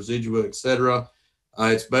 2,4-DB, or Zidua, etc.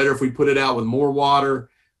 It's better if we put it out with more water,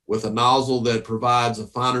 with a nozzle that provides a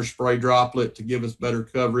finer spray droplet to give us better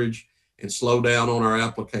coverage and slow down on our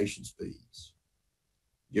application speeds,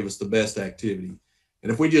 give us the best activity.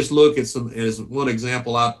 And if we just look at as one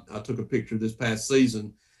example, I took a picture this past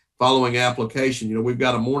season following application. We've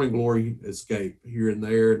got a Morning Glory escape here and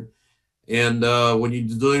there. And when you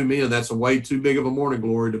zoom in, that's a way too big of a Morning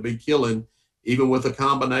Glory to be killing, even with a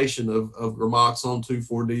combination of gramoxone,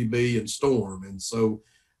 2,4-DB, and Storm. And so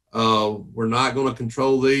we're not going to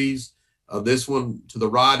control these. This one to the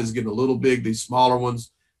right is getting a little big. These smaller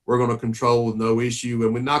ones, we're going to control with no issue.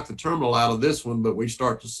 And we knock the terminal out of this one, but we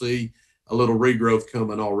start to see a little regrowth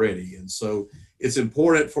coming already. And so it's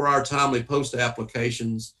important for our timely post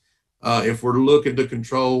applications if we're looking to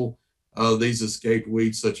control these escaped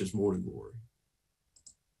weeds such as Morning Glory.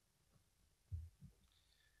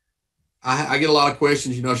 I get a lot of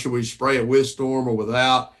questions, should we spray it with Storm or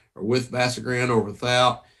without, or with Basagran or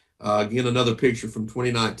without? Again, another picture from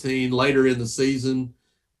 2019. Later in the season,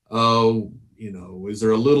 is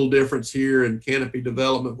there a little difference here in canopy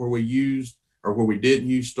development where we used or where we didn't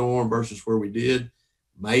use Storm versus where we did?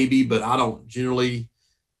 Maybe, but I don't generally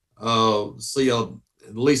see,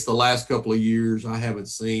 at least the last couple of years, I haven't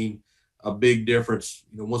seen a big difference,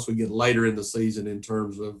 once we get later in the season in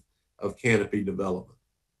terms of canopy development.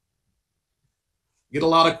 Get a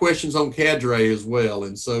lot of questions on Cadre as well.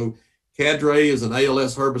 And so Cadre is an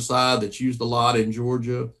ALS herbicide that's used a lot in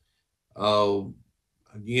Georgia.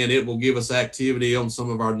 Again, it will give us activity on some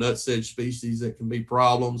of our nutsedge species that can be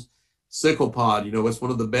problems. Sickle pod, it's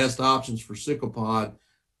one of the best options for sickle pod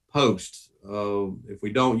post. If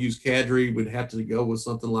we don't use Cadre, we'd have to go with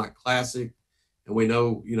something like Classic. And we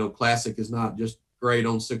know, Classic is not just great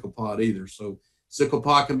on sickle pod either. So sickle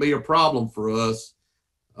pod can be a problem for us,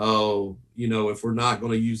 if we're not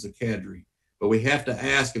going to use the Cadre. But we have to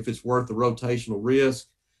ask if it's worth the rotational risk,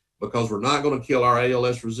 because we're not going to kill our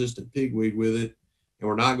ALS resistant pigweed with it, and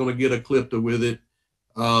we're not going to get a Clipta with it.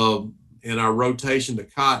 And our rotation to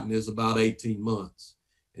cotton is about 18 months.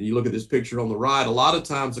 And you look at this picture on the right, a lot of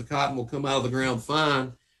times the cotton will come out of the ground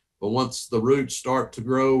fine, but once the roots start to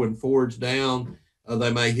grow and forage down,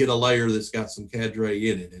 they may hit a layer that's got some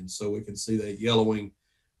Cadre in it. And so we can see that yellowing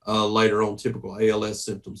later on, typical ALS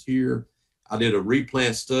symptoms here. I did a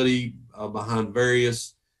replant study behind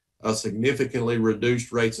various significantly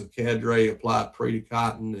reduced rates of Cadre applied pre to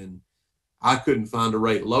cotton, and I couldn't find a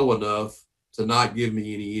rate low enough to not give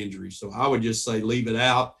me any injury. So I would just say leave it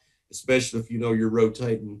out, especially if you're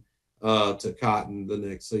rotating to cotton the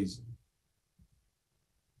next season.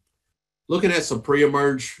 Looking at some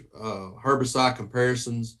pre-emerge herbicide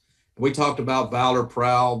comparisons, we talked about Valor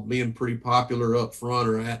Prowl being pretty popular up front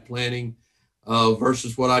or at planting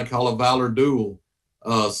versus what I'd call a Valor Dual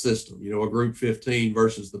system, a group 15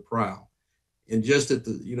 versus the Prowl. And just at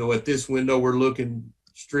at this window, we're looking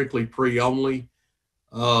strictly pre only,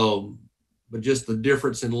 but just the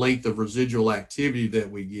difference in length of residual activity that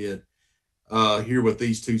we get here with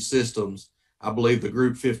these two systems, I believe the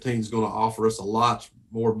group 15 is going to offer us a lot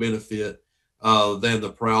more benefit than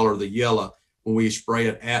the Prowl or the Yellow when we spray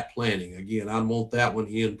it at planting. Again, I want that one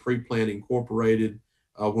in pre-plant incorporated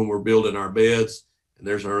when we're building our beds, and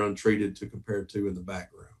there's our untreated to compare to in the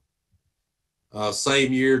background.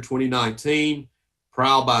 Same year, 2019,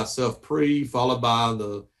 Prowl by itself pre, followed by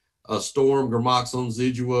the Storm, Gramoxone,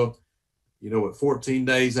 Zidua, at 14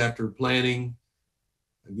 days after planting.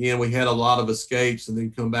 Again, we had a lot of escapes and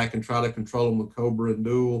then come back and try to control them with Cobra and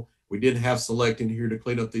Dual. We didn't have Select in here to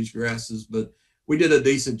clean up these grasses, but we did a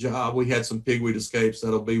decent job. We had some pigweed escapes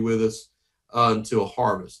that'll be with us until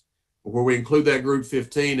harvest. Where we include that group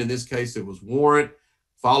 15, in this case, it was Warrant,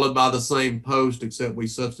 followed by the same post, except we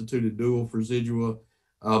substituted Dual for Zidua.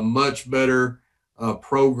 Much better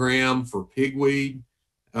program for pigweed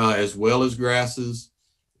as well as grasses.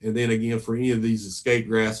 And then again, for any of these escape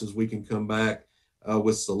grasses, we can come back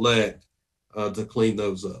with Select to clean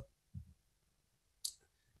those up.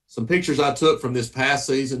 Some pictures I took from this past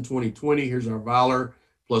season, 2020. Here's our Valor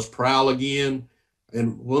plus Prowl again.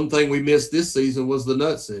 And one thing we missed this season was the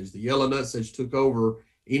nutsedge. The yellow nutsedge took over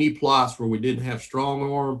any plots where we didn't have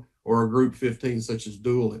strong arm or a group 15 such as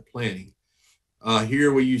Dual at planting.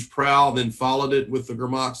 Here we used Prowl, then followed it with the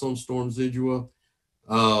Gramoxone Storm Zidua.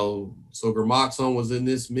 So Gramoxone was in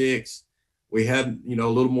this mix. We had, a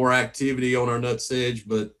little more activity on our nutsedge,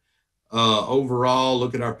 but overall,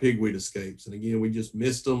 look at our pigweed escapes. And again, we just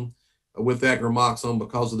missed them with that Gramoxone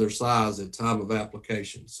because of their size at time of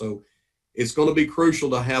application. So it's going to be crucial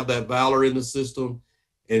to have that Valor in the system,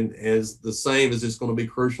 and as the same as it's going to be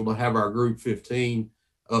crucial to have our group 15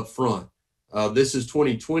 up front. This is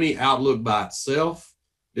 2020 Outlook by itself.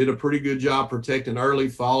 Did a pretty good job protecting early,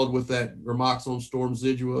 followed with that Gramoxone Storm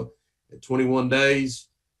Zidua at 21 days.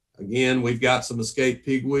 Again, we've got some escaped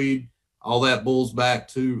pigweed. All that bulls back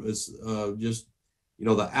to is just,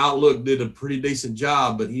 the Outlook did a pretty decent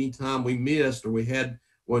job, but anytime we missed or we had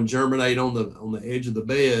one germinate on the edge of the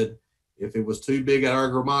bed, if it was too big at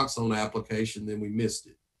our Gramoxone application, then we missed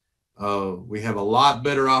it. We have a lot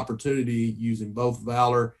better opportunity using both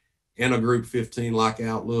Valor and a group 15 like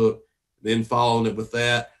Outlook, then following it with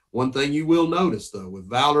that. One thing you will notice though, with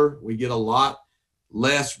Valor, we get a lot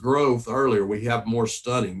less growth earlier. We have more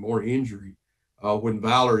stunting, more injury when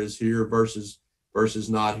Valor is here versus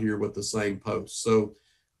not here with the same post. So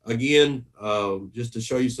again, just to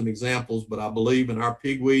show you some examples, but I believe in our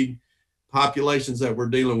pigweed populations that we're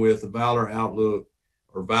dealing with, the Valor Outlook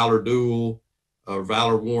or Valor Dual or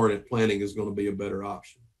Valor Warrant at planting is going to be a better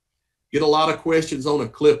option. Get a lot of questions on a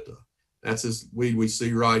Clipta. That's this weed we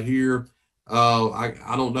see right here.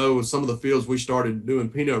 I don't know, some of the fields we started doing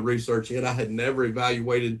peanut research in, I had never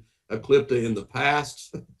evaluated a Clipta in the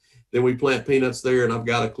past. Then we plant peanuts there and I've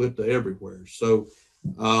got a Clipta everywhere. So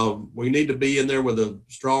we need to be in there with a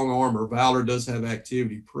strong arm, or Valor does have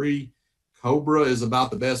activity pre. Cobra is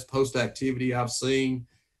about the best post activity I've seen.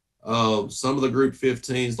 Some of the group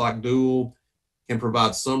 15s like dual can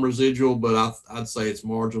provide some residual, but I'd say it's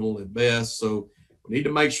marginal at best. So we need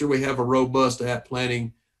to make sure we have a robust at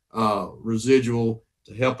planting residual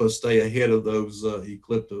to help us stay ahead of those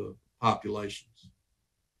Eclipta populations.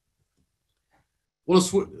 I want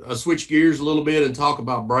to switch gears a little bit and talk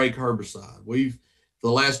about brake herbicide. We've, for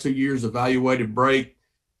the last 2 years, evaluated brake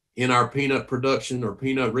in our peanut production or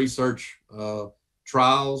peanut research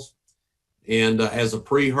trials. And as a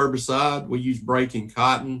pre-herbicide, we use brake in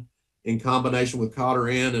cotton in combination with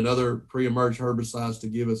Cotter-N and other pre-emerge herbicides to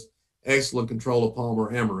give us excellent control of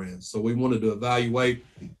Palmer amaranth. So we wanted to evaluate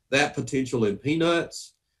that potential in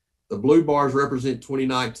peanuts. The blue bars represent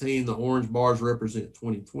 2019. The orange bars represent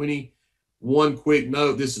 2020. One quick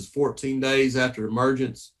note, this is 14 days after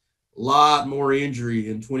emergence. A lot more injury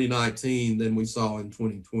in 2019 than we saw in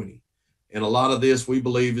 2020. And a lot of this, we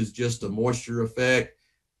believe, is just a moisture effect.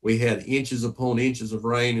 We had inches upon inches of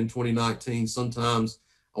rain in 2019, sometimes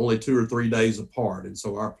only 2 or 3 days apart. And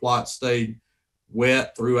so our plot stayed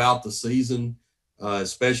wet throughout the season,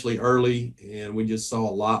 especially early, and we just saw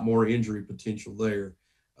a lot more injury potential there.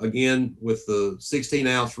 Again, with the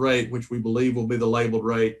 16-ounce rate, which we believe will be the labeled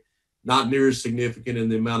rate, not near as significant in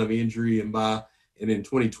the amount of injury, and in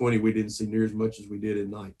 2020, we didn't see near as much as we did in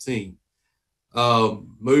 19.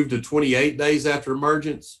 Moved to 28 days after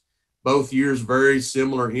emergence. Both years, very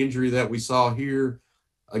similar injury that we saw here.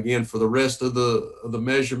 Again, for the rest of the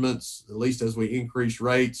measurements, at least as we increase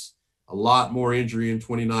rates, a lot more injury in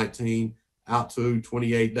 2019, out to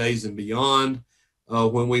 28 days and beyond.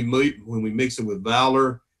 When we mix it with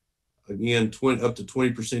Valor, again, up to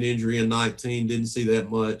 20% injury in 19, didn't see that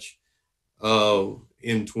much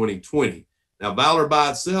in 2020. Now, Valor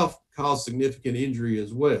by itself caused significant injury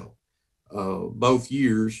as well, both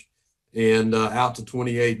years, and out to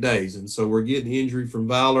 28 days. And so we're getting injury from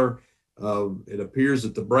Valor. It appears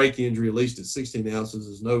that the brake injury, at least at 16 ounces,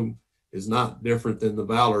 is not different than the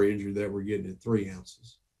Valor injury that we're getting at 3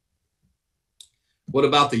 ounces. What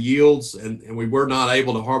about the yields? And we were not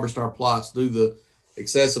able to harvest our plots due to the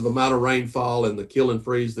excessive amount of rainfall and the kill and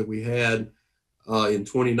freeze that we had in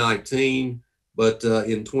 2019. But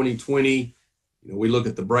in 2020, we look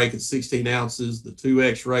at the brake at 16 ounces, the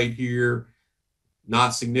 2X rate here, not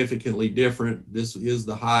significantly different. This is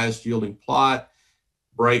the highest yielding plot.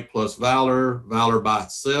 Brake plus Valor. Valor by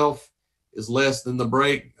itself is less than the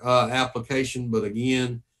brake application, but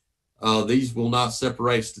again, these will not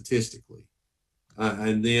separate statistically.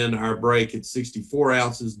 And then our brake at 64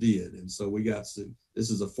 ounces did. And so we got this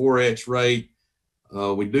is a 4X rate.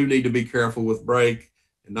 We do need to be careful with brake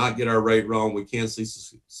and not get our rate wrong. We can see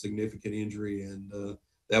significant injury, and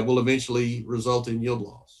that will eventually result in yield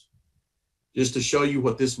loss. Just to show you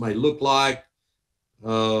what this may look like.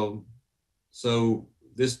 So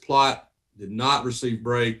this plot did not receive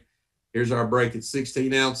brake. Here's our brake at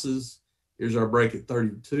 16 ounces. Here's our brake at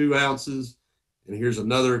 32 ounces. And here's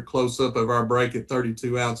another close-up of our brake at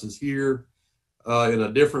 32 ounces here in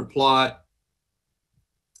a different plot.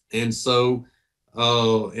 And so,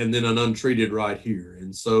 and then an untreated right here.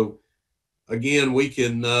 And so, again, we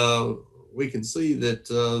can see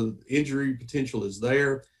that injury potential is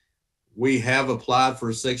there. We have applied for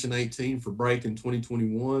a Section 18 for brake in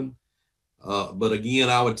 2021. But again,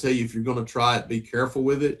 I would tell you, if you're going to try it, be careful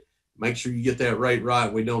with it. Make sure you get that rate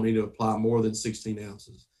right. We don't need to apply more than 16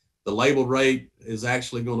 ounces. The labeled rate is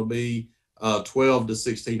actually going to be 12 to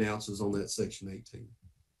 16 ounces on that Section 18.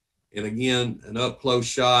 And again, an up-close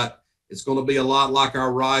shot, it's going to be a lot like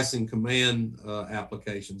our rice and command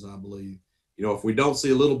applications, I believe. If we don't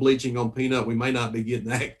see a little bleaching on peanut, we may not be getting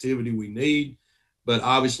the activity we need. But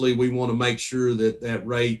obviously, we want to make sure that that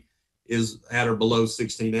rate is at or below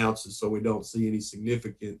 16 ounces so we don't see any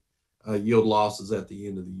significant yield losses at the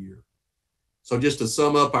end of the year. So just to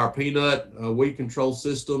sum up our peanut weed control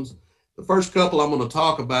systems, the first couple I'm going to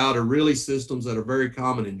talk about are really systems that are very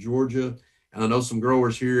common in Georgia. And I know some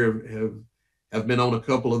growers here have been on a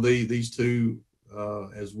couple of these two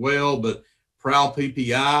as well, but Prowl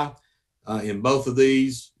PPI in both of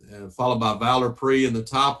these, followed by Valor Pre in the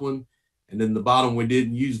top one. And then the bottom, we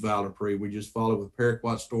didn't use Valor Pre. We just followed with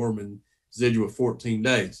Paraquat Storm and Zidua 14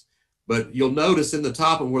 days. But you'll notice in the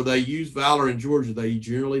top one where they use Valor in Georgia, they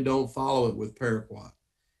generally don't follow it with Paraquat.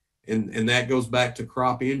 And that goes back to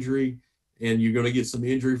crop injury, and you're going to get some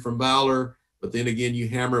injury from Valor, but then again, you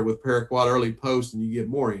hammer it with Paraquat early post and you get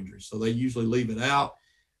more injury. So they usually leave it out.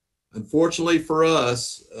 Unfortunately for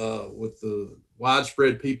us, with the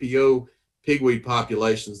widespread PPO pigweed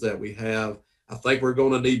populations that we have, I think we're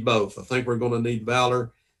going to need both. I think we're going to need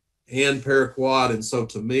Valor and Paraquat. And so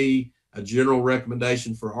to me, a general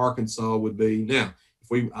recommendation for Arkansas would be, now, if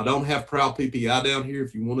I don't have Prowl PPI down here.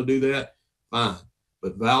 If you want to do that, fine.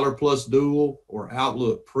 But Valor Plus Dual or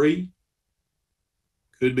Outlook Pre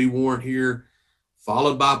could be worn here,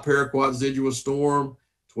 followed by Paraquat Zidua Storm,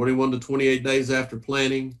 21 to 28 days after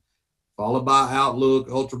planting, followed by Outlook,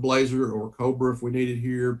 Ultra Blazer, or Cobra if we need it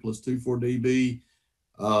here, plus 2,4-DB.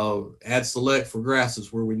 Add Select for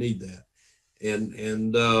grasses where we need that. And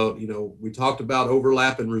you know, we talked about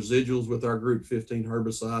overlapping residuals with our Group 15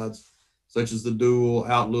 herbicides, such as the Dual,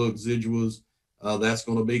 Outlook, Ziduas. That's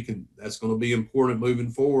going to be important moving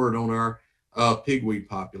forward on our pigweed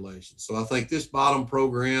population. So I think this bottom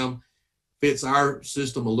program fits our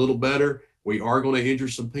system a little better. We are going to injure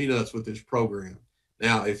some peanuts with this program.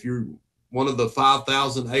 Now, if you're one of the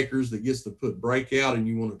 5,000 acres that gets to put breakout and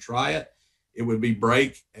you want to try it, it would be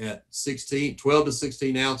break at 12 to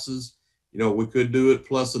 16 ounces. You know, we could do it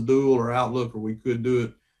plus a Dual or Outlook, or we could do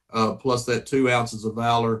it plus that 2 ounces of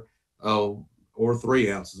Valor or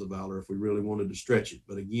 3 ounces of Valor if we really wanted to stretch it.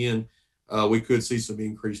 But again, we could see some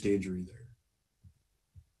increased injury there.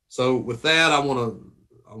 So with that, I want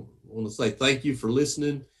to say thank you for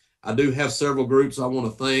listening. I do have several groups I want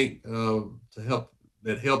to thank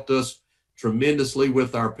that helped us tremendously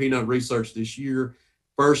with our peanut research this year.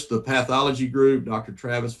 First, the pathology group, Dr.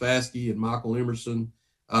 Travis Faske and Michael Emerson,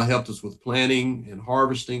 helped us with planting and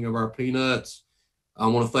harvesting of our peanuts. I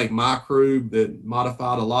want to thank my crew that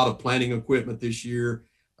modified a lot of planting equipment this year.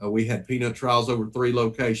 We had peanut trials over 3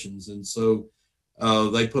 locations, and so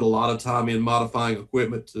they put a lot of time in modifying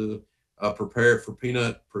equipment to prepare it for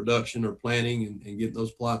peanut production or planting and getting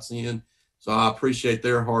those plots in. So I appreciate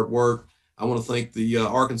their hard work. I want to thank the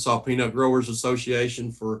Arkansas Peanut Growers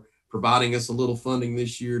Association for providing us a little funding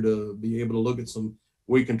this year to be able to look at some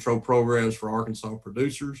weed control programs for Arkansas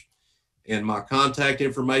producers. And my contact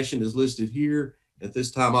information is listed here. At this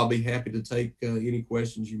time, I'll be happy to take any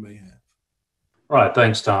questions you may have. Right.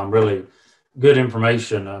 Thanks, Tom. Really good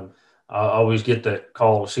information. I always get that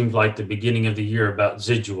call. It seems like the beginning of the year about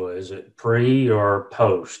Zidua. Is it pre or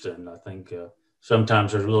post? And I think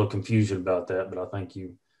sometimes there's a little confusion about that, but I think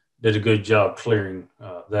you did a good job clearing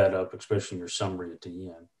that up, especially in your summary at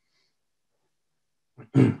the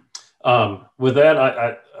end. With that,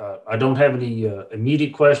 I don't have any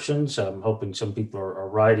immediate questions. I'm hoping some people are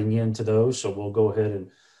writing into those, so we'll go ahead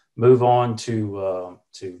and move on to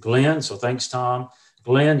Glenn. So thanks, Tom.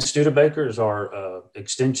 Glenn Studebaker is our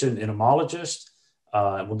extension entomologist.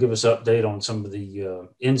 Will give us an update on some of the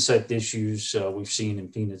insect issues we've seen in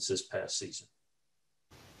peanuts this past season.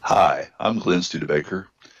 Hi, I'm Glenn Studebaker,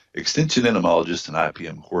 extension entomologist and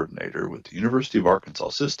IPM coordinator with the University of Arkansas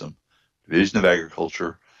System, Division of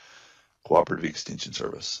Agriculture, Cooperative Extension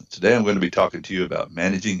Service. Today I'm going to be talking to you about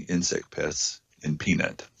managing insect pests in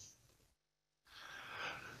peanut.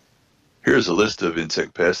 Here's a list of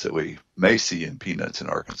insect pests that we may see in peanuts in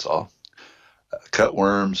Arkansas.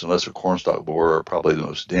 Cutworms and lesser cornstalk borer are probably the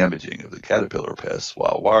most damaging of the caterpillar pests,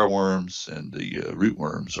 while wireworms and the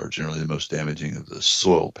rootworms are generally the most damaging of the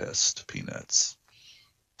soil pests to peanuts.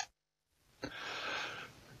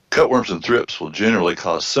 Cutworms and thrips will generally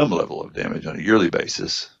cause some level of damage on a yearly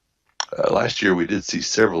basis. Last year we did see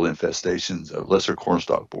several infestations of lesser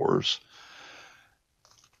cornstalk borers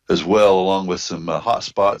as well, along with some hot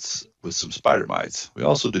spots with some spider mites. We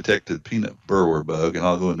also detected peanut burrower bug, and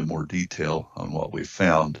I'll go into more detail on what we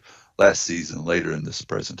found last season later in this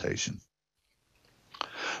presentation.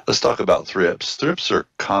 Let's talk about thrips. Thrips are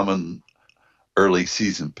common early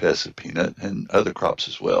season pests of peanut and other crops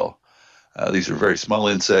as well. These are very small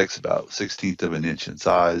insects, about 1/16 of an inch in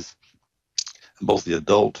size. Both the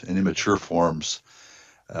adult and immature forms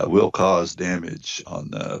will cause damage on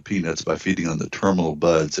peanuts by feeding on the terminal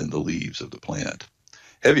buds and the leaves of the plant.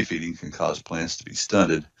 Heavy feeding can cause plants to be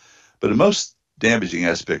stunted, but the most damaging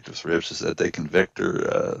aspect of thrips is that they can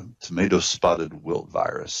vector tomato spotted wilt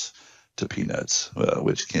virus to peanuts,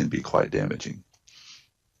 which can be quite damaging.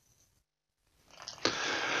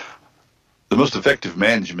 The most effective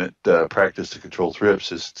management practice to control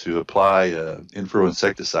thrips is to apply in-furrow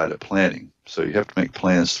insecticide at planting. So you have to make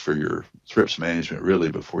plans for your thrips management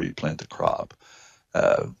really before you plant the crop.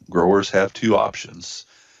 Growers have 2 options: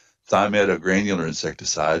 Thimet, a granular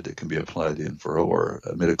insecticide that can be applied in-furrow, or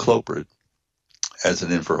imidacloprid as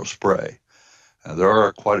an in-furrow spray. There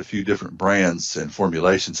are quite a few different brands and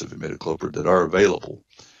formulations of imidacloprid that are available,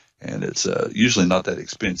 and it's usually not that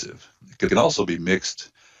expensive. It can also be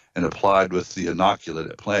mixed and applied with the inoculant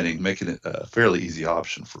at planting, making it a fairly easy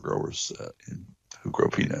option for growers who grow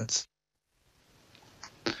peanuts.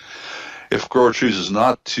 If a grower chooses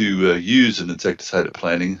not to use an insecticide at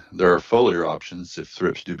planting, there are foliar options if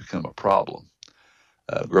thrips do become a problem.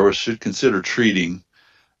 Growers should consider treating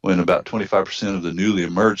when about 25% of the newly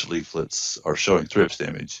emerged leaflets are showing thrips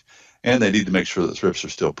damage, and they need to make sure that thrips are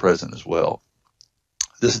still present as well.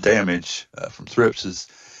 This damage from thrips is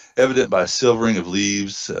evident by silvering of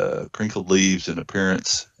leaves, crinkled leaves in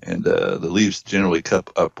appearance, and the leaves generally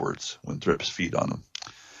cup upwards when thrips feed on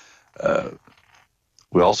them.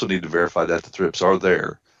 We also need to verify that the thrips are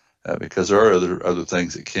there, because there are other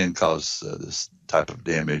things that can cause this type of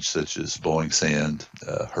damage, such as blowing sand,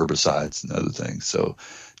 herbicides, and other things. So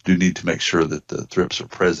do need to make sure that the thrips are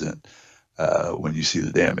present when you see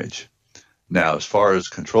the damage. Now, as far as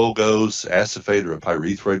control goes, acephate or a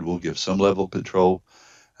pyrethroid will give some level of control,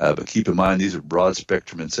 but keep in mind these are broad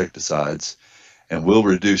spectrum insecticides and will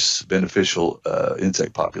reduce beneficial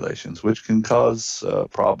insect populations, which can cause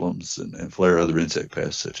problems and flare other insect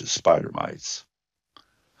pests such as spider mites.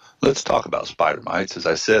 Let's talk about spider mites. As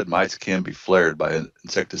I said, mites can be flared by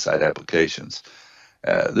insecticide applications.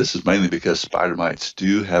 This is mainly because spider mites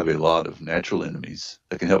do have a lot of natural enemies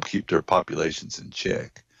that can help keep their populations in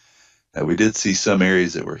check. We did see some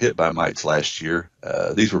areas that were hit by mites last year.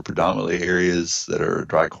 These were predominantly areas that are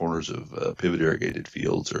dry corners of pivot irrigated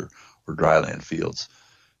fields or dryland fields.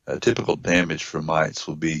 Typical damage from mites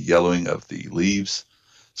will be yellowing of the leaves.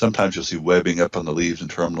 Sometimes you'll see webbing up on the leaves and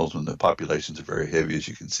terminals when the populations are very heavy, as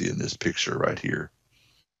you can see in this picture right here.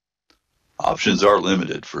 Options are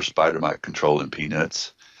limited for spider mite control in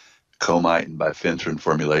peanuts. Comite and bifenthrin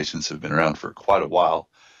formulations have been around for quite a while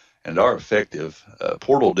and are effective.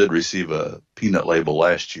 Portal did receive a peanut label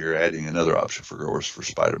last year, adding another option for growers for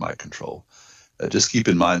spider mite control. Just keep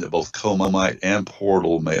in mind that both Comite and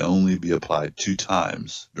Portal may only be applied 2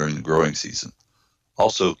 times during the growing season.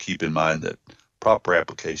 Also keep in mind that proper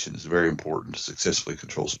application is very important to successfully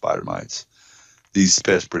control spider mites. These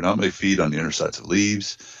pests predominantly feed on the undersides of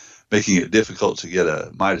leaves, making it difficult to get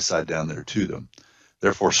a miticide down there to them.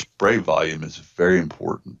 Therefore, spray volume is very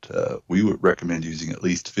important. We would recommend using at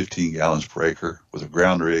least 15 gallons per acre with a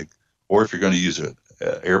ground rig, or if you're going to use an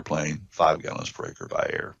airplane, 5 gallons per acre by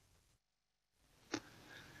air.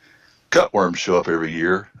 Cutworms show up every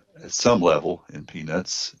year at some level in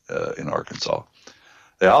peanuts in Arkansas.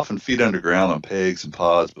 They often feed underground on pegs and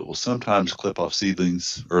pods, but will sometimes clip off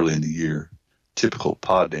seedlings early in the year. Typical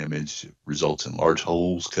pod damage results in large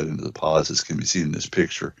holes cut into the pods, as can be seen in this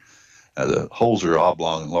picture. The holes are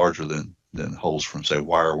oblong and larger than holes from, say,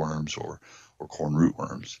 wireworms or corn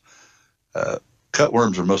rootworms.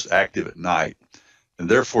 Cutworms are most active at night and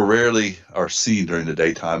therefore rarely are seen during the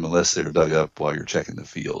daytime unless they're dug up while you're checking the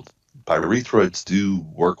field. Pyrethroids do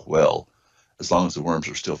work well as long as the worms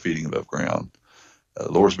are still feeding above ground.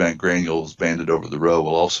 Lorsban granules banded over the row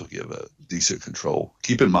will also give a decent control.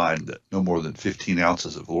 Keep in mind that no more than 15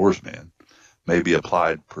 ounces of Lorsban may be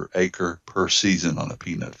applied per acre per season on a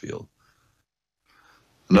peanut field.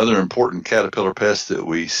 Another important caterpillar pest that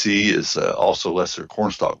we see is also lesser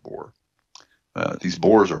cornstalk borer. These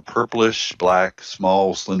borers are purplish, black,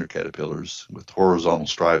 small, slender caterpillars with horizontal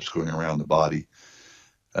stripes going around the body.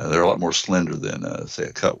 They're a lot more slender than, say,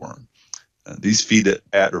 a cutworm. These feed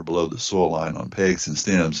at or below the soil line on pegs and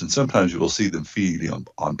stems, and sometimes you will see them feeding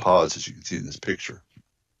on pods, as you can see in this picture.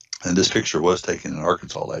 And this picture was taken in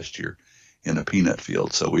Arkansas last year in a peanut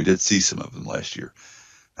field, so we did see some of them last year.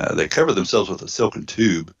 They cover themselves with a silken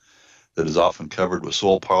tube that is often covered with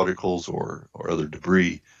soil particles or other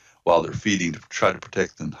debris while they're feeding to try to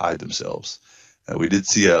protect and hide themselves. We did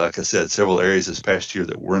see, like I said, several areas this past year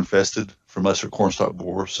that were infested from lesser cornstalk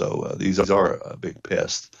borer, so these are a big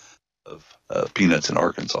pest of peanuts in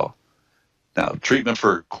Arkansas. Now, treatment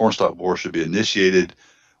for cornstalk borer should be initiated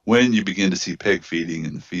when you begin to see peg feeding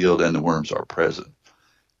in the field and the worms are present.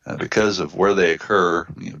 Because of where they occur,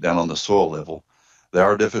 down on the soil level, they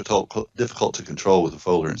are difficult to control with a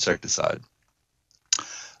foliar insecticide.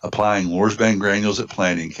 Applying Lorsban granules at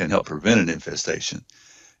planting can help prevent an infestation.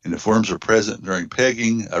 And if worms are present during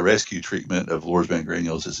pegging, a rescue treatment of Lorsban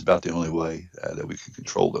granules is about the only way that we can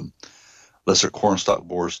control them. Lesser cornstalk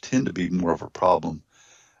borers tend to be more of a problem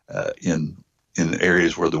in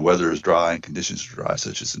areas where the weather is dry and conditions are dry,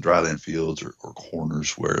 such as in dryland fields or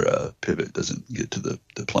corners where pivot doesn't get to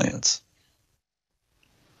the plants.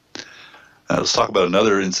 Let's talk about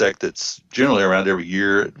another insect that's generally around every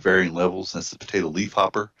year at varying levels. That's the potato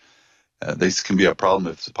leafhopper. These can be a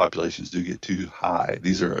problem if the populations do get too high.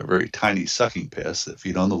 These are a very tiny sucking pests that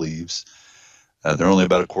feed on the leaves. They're only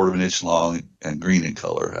about 1/4 of an inch long and green in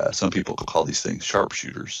color. Some people call these things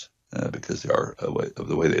sharpshooters because they are of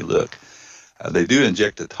the way they look. They do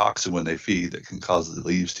inject a toxin when they feed that can cause the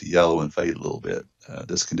leaves to yellow and fade a little bit.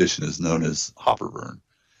 This condition is known as hopper burn.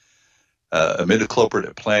 Imidacloprid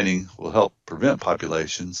at planting will help prevent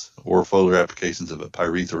populations, or foliar applications of a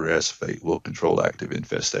pyrethroid acephate will control active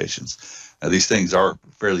infestations. Now, these things are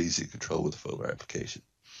fairly easy to control with a foliar application.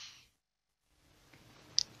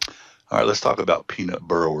 All right, let's talk about peanut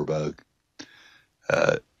burrower bug.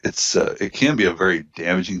 It can be a very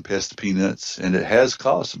damaging pest to peanuts, and it has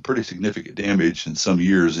caused some pretty significant damage in some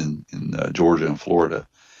years in Georgia and Florida.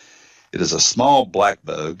 It is a small black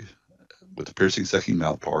bug with piercing, sucking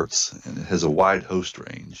mouth parts, and it has a wide host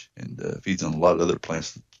range and feeds on a lot of other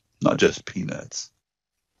plants, not just peanuts.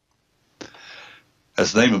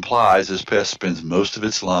 As the name implies, this pest spends most of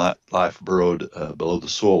its life burrowed below the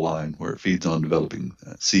soil line, where it feeds on developing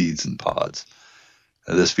seeds and pods.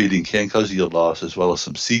 This feeding can cause yield loss as well as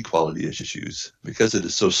some seed quality issues. Because it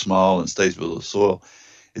is so small and stays below the soil,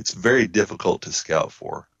 it's very difficult to scout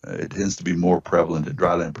for. It tends to be more prevalent in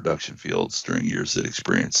dryland production fields during years that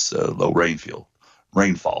experience low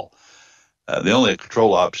rainfall. The only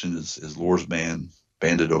control option is Lore's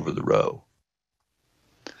banded over the row.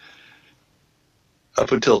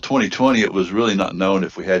 Up until 2020, it was really not known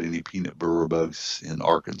if we had any peanut burrower bugs in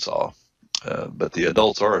Arkansas. But the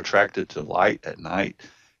adults are attracted to light at night.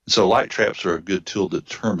 So light traps are a good tool to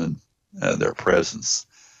determine their presence.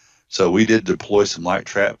 So we did deploy some light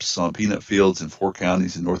traps on peanut fields in 4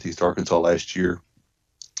 counties in northeast Arkansas last year.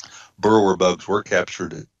 Burrower bugs were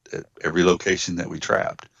captured at every location that we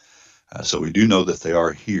trapped. So we do know that they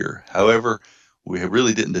are here. However, we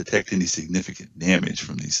really didn't detect any significant damage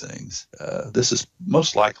from these things. This is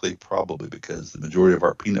most likely probably because the majority of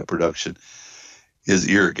our peanut production is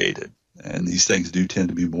irrigated. And these things do tend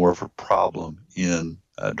to be more of a problem in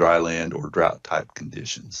dry land or drought type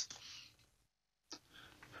conditions.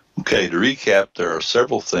 Okay, to recap, there are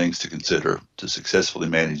several things to consider to successfully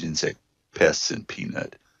manage insect pests in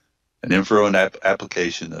peanut. An in-furrow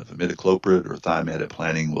application of imidacloprid or thiamet at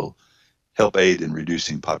planting will help aid in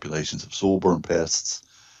reducing populations of soil-borne pests,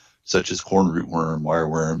 such as corn rootworm,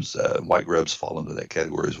 wireworms, white grubs fall into that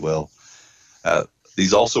category as well.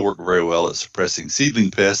 These also work very well at suppressing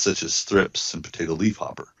seedling pests such as thrips and potato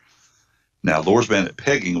leafhopper. Now, Lore's banded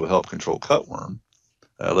pegging will help control cutworm,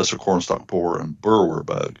 lesser cornstalk borer, and burrower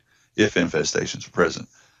bug if infestations are present.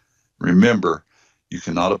 Remember, you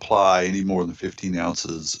cannot apply any more than 15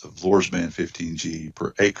 ounces of Lore's Band 15G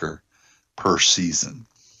per acre per season.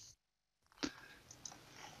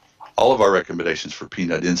 All of our recommendations for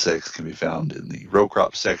peanut insects can be found in the row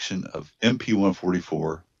crop section of MP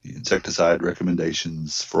 144, the Insecticide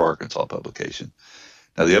Recommendations for Arkansas publication.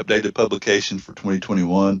 Now, the updated publication for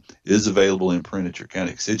 2021 is available in print at your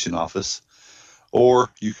county extension office, or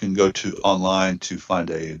you can go to online to find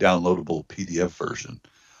a downloadable PDF version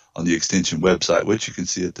on the extension website, which you can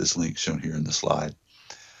see at this link shown here in the slide.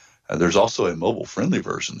 There's also a mobile-friendly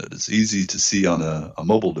version that is easy to see on a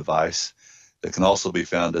mobile device that can also be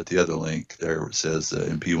found at the other link there where it says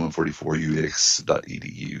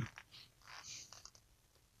mp144ux.edu.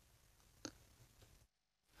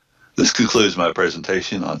 This concludes my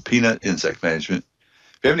presentation on peanut insect management.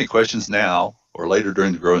 If you have any questions now or later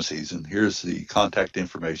during the growing season, here's the contact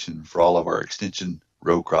information for all of our extension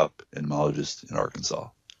row crop entomologists in Arkansas.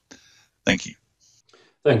 Thank you.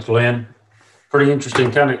 Thanks, Lynn. Pretty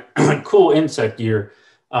interesting, kind of cool insect year.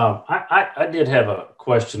 I did have a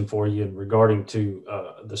question for you regarding to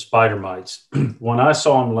the spider mites. When I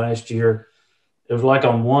saw them last year, it was like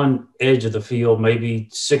on one edge of the field, maybe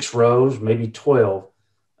 6 rows, maybe 12.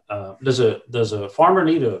 Does a farmer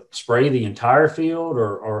need to spray the entire field,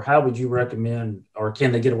 or how would you recommend, or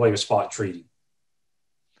can they get away with spot treating?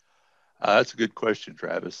 That's a good question,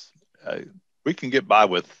 Travis. We can get by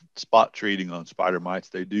with spot treating on spider mites.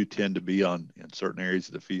 They do tend to be in certain areas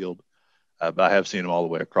of the field, but I have seen them all the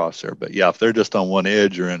way across there. But yeah, if they're just on one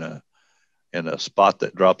edge or in a spot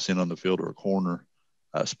that drops in on the field or a corner,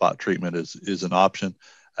 spot treatment is an option.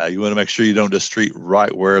 You want to make sure you don't just treat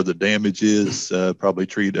right where the damage is. Probably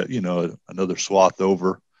treat another swath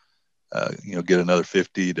over. Get another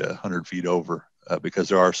 50 to 100 feet over. Because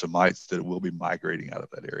there are some mites that will be migrating out of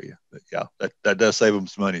that area. But yeah, that does save them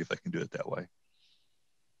some money if they can do it that way.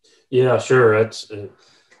 Yeah, sure. That's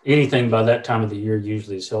anything by that time of the year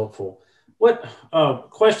usually is helpful. What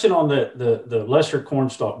question on the lesser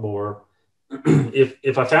cornstalk borer?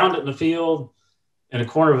 If I found it in the field, in a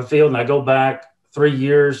corner of a field, and I go back 3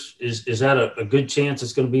 years, is that a good chance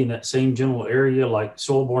it's going to be in that same general area like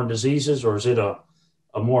soil-borne diseases, or is it a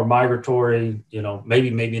more migratory,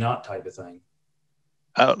 maybe not type of thing?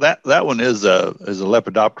 That one is a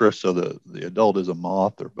Lepidoptera, so the adult is a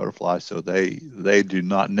moth or butterfly, so they do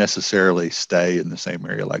not necessarily stay in the same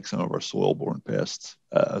area like some of our soil-borne pests.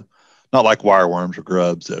 not like wireworms or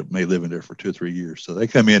grubs that may live in there for 2 or 3 years. So they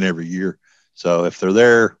come in every year. So if they're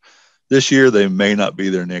there this year, they may not be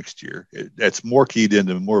there next year. It's more keyed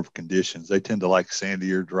into more of conditions. They tend to like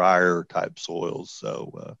sandier, drier type soils.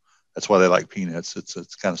 So that's why they like peanuts.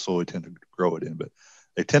 It's kind of soil we tend to grow it in, but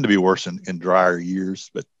they tend to be worse in drier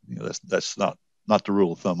years. But that's not the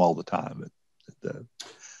rule of thumb all the time.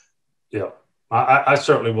 Yeah, I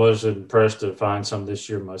certainly was impressed to find some this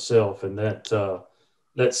year myself, and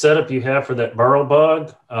that setup you have for that burrow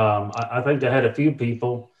bug. I think I had a few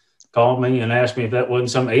people call me and ask me if that wasn't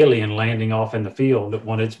some alien landing off in the field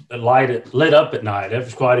when it's lit up at night. That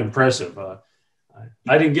was quite impressive.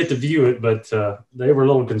 I didn't get to view it, but they were a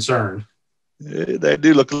little concerned. They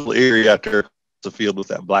do look a little eerie out there, the field with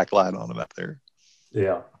that black light on them out there.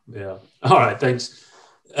 Yeah. All right, thanks.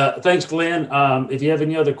 Thanks, Glenn. If you have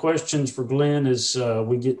any other questions for Glenn as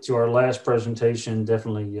we get to our last presentation,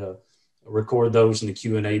 definitely record those in the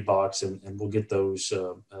Q&A box, and we'll get those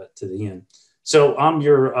to the end. So I'm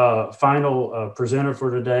your final presenter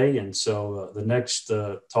for today, and so the next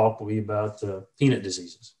talk will be about peanut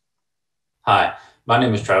diseases. Hi, my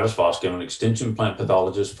name is Travis Faske. I'm an extension plant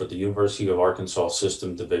pathologist for the University of Arkansas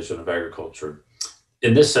System Division of Agriculture.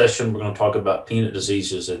 In this session, we're going to talk about peanut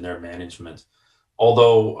diseases and their management.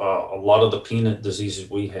 Although a lot of the peanut diseases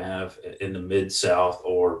we have in the Mid-South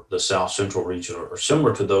or the South Central region are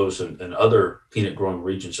similar to those in other peanut growing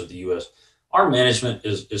regions of the U.S., our management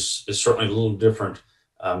is certainly a little different,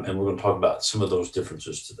 and we're going to talk about some of those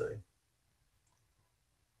differences today.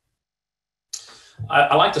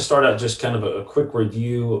 I like to start out just kind of a quick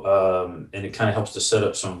review, and it kind of helps to set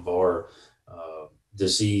up some of our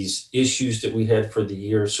disease issues that we had for the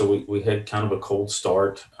year. So we had kind of a cold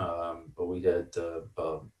start, but we had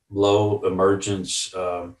low emergence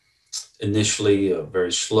initially,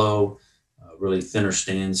 very slow, really thinner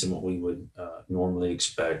stands than what we would normally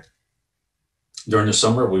expect. During the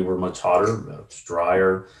summer, we were much hotter,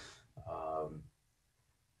 drier.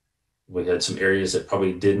 We had some areas that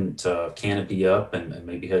probably didn't canopy up and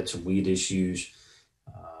maybe had some weed issues.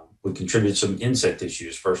 We contributed some insect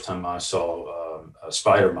issues. First time I saw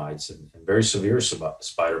spider mites and very severe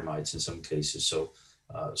spider mites in some cases. So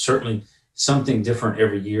certainly something different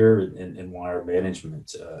every year, and why our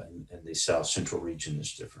management in the South Central region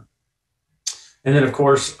is different. And then, of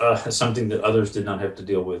course, something that others did not have to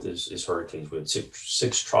deal with is hurricanes. We had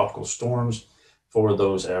six tropical storms, 4 of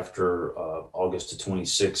those after August of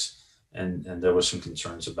 26, and there was some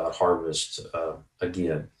concerns about harvest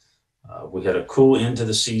again. We had a cool end to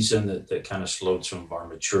the season that kind of slowed some of our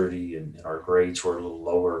maturity, and our grades were a little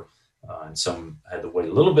lower, and some had to wait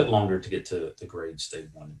a little bit longer to get to the grades they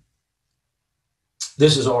wanted.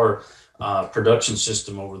 This is our production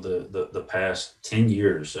system over the past 10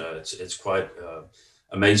 years. It's quite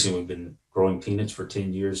amazing. We've been growing peanuts for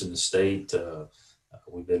 10 years in the state.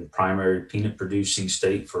 We've been primary peanut producing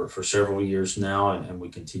state for several years now, and we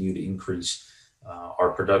continue to increase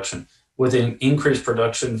our production. With an increased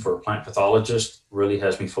production for a plant pathologist really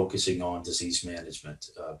has me focusing on disease management,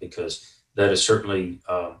 because that is certainly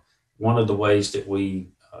one of the ways that we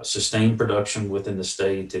sustain production within the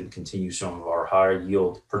state and continue some of our higher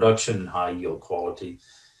yield production and high yield quality.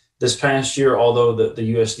 This past year, although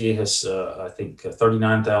the USDA has, I think,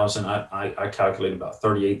 39,000, I calculate about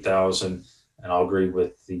 38,000, and I'll agree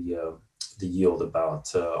with the yield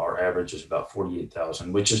about our average is about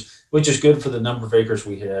 48,000, which is good for the number of acres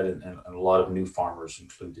we had, and a lot of new farmers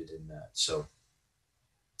included in that. So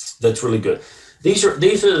that's really good. These are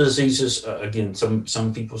the diseases. Again,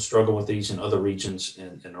 some people struggle with these in other regions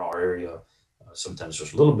in our area. Sometimes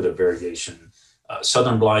there's a little bit of variation.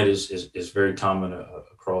 Southern blight is very common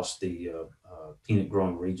across the peanut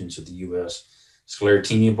growing regions of the U.S.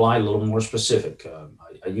 Sclerotinia blight, a little more specific.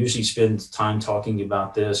 I usually spend time talking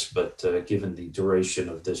about this, but given the duration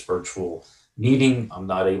of this virtual meeting, I'm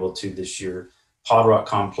not able to this year. Pod rot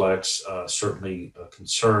complex, certainly a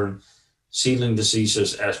concern. Seedling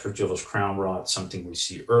diseases, Aspergillus crown rot, something we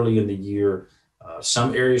see early in the year.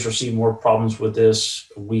 Some areas are seeing more problems with this.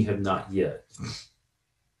 We have not yet.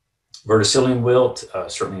 Verticillium wilt,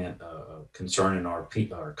 certainly a concern in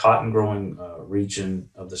our cotton growing region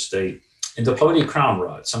of the state. And diplodia crown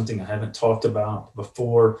rot, something I haven't talked about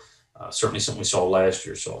before, certainly something we saw last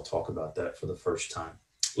year, so I'll talk about that for the first time.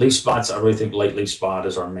 Leaf spots, I really think late leaf spot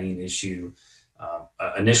is our main issue.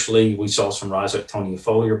 Initially, we saw some Rhizoctonia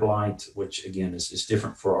foliar blight, which again is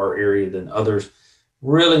different for our area than others.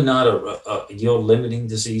 Really not a yield limiting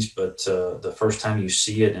disease, but the first time you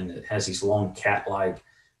see it, and it has these long cat-like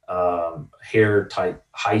hair type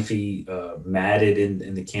hyphae matted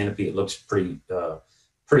in the canopy, it looks pretty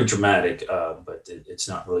dramatic, but it's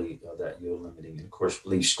not really that yield limiting. And of course,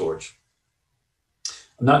 leaf scorch.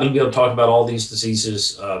 I'm not going to be able to talk about all these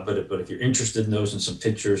diseases, but if you're interested in those and some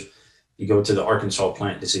pictures, you go to the Arkansas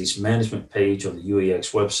Plant Disease Management page on the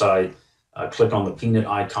UEX website, click on the peanut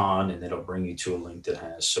icon, and it'll bring you to a link that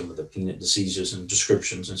has some of the peanut diseases and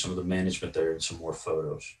descriptions and some of the management there and some more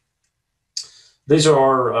photos. These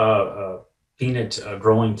are our peanut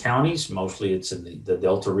growing counties. Mostly it's in the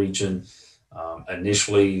Delta region.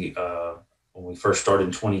 Initially, when we first started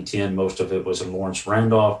in 2010, most of it was in Lawrence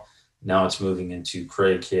Randolph. Now it's moving into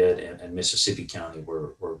Craighead and Mississippi County,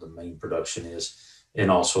 where the main production is, and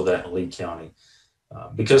also that in Lee County.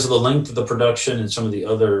 Because of the length of the production and some of the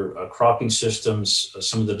other cropping systems,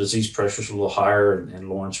 some of the disease pressures are a little higher in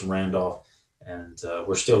Lawrence and Randolph, and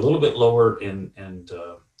we're still a little bit lower in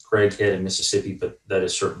Craighead and Mississippi, but that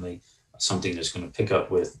is certainly something that's going to pick up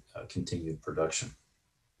with continued production.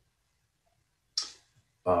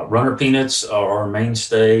 Runner peanuts are our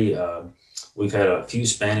mainstay. We've had a few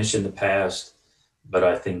Spanish in the past, but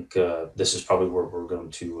I think this is probably where we're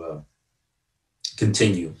going to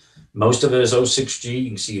continue. Most of it is O6G. You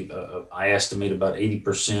can see I estimate about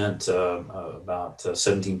 80%, about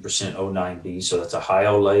 17% O9B, so that's a high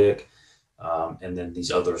oleic. And then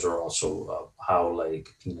these others are also high oleic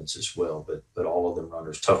peanuts as well, but all of them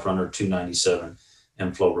runners, Tough Runner 297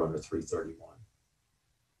 and Flow Runner 331.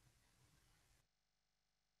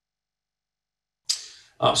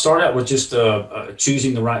 Start out with just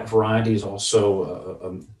choosing the right variety is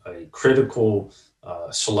also a critical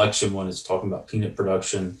selection when it's talking about peanut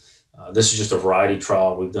production. This is just a variety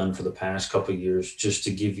trial we've done for the past couple of years just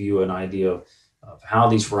to give you an idea of how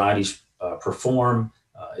these varieties perform.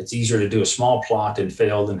 It's easier to do a small plot and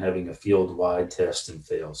fail than having a field-wide test and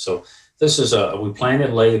fail. So this is we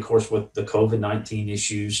planted late, of course, with the COVID-19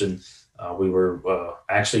 issues, and we were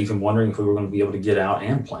actually even wondering if we were going to be able to get out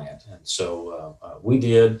and plant. And so we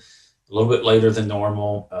did a little bit later than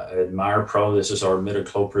normal. Admire Pro, this is our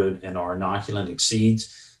imidacloprid, and our inoculant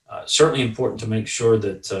exceeds. Certainly important to make sure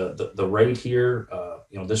that the rate here,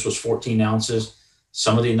 this was 14 ounces.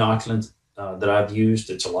 Some of the inoculants that I've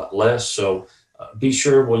used, it's a lot less. So be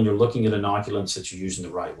sure when you're looking at inoculants that you're using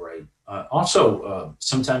the right rate. Also,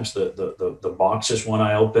 sometimes the boxes when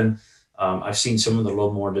I open, I've seen some of them a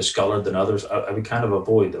little more discolored than others. I would kind of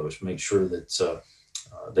avoid those. Make sure that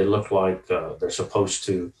they look like they're supposed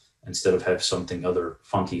to, instead of have something other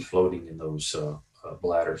funky floating in those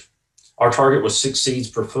bladders. Our target was 6 seeds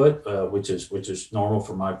per foot, which is normal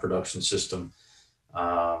for my production system.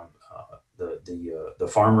 The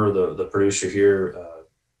farmer, the producer here,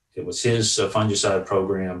 it was his fungicide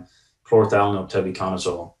program, chlorothalonil,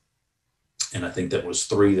 tebuconazole, and I think that was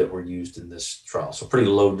 3 that were used in this trial. So pretty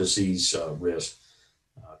low disease risk.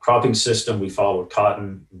 Cropping system, we followed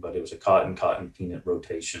cotton, but it was a cotton peanut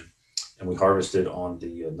rotation, and we harvested on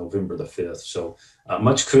the November the 5th. So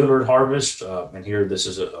much cooler harvest. And here, this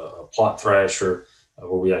is a plot thrasher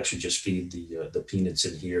where we actually just feed the peanuts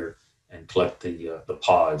in here and collect the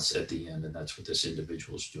pods at the end. And that's what this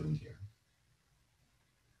individual is doing here.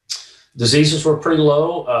 Diseases were pretty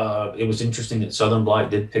low. It was interesting that Southern Blight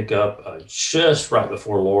did pick up just right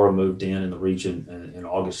before Laura moved in the region in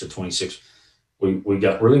August of 26. We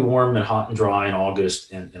got really warm and hot and dry in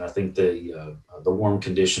August, and I think the warm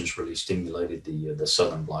conditions really stimulated the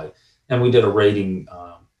Southern Blight. And we did a rating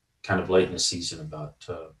kind of late in the season, about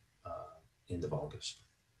end of August.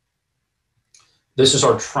 This is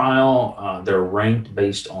our trial. They're ranked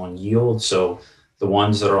based on yield. So the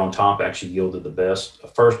ones that are on top actually yielded the best.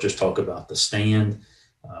 First, just talk about the stand.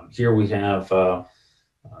 Here we have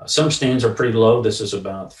some stands are pretty low. This is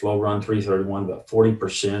about Flow Run 331, about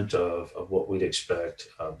 40% of what we'd expect.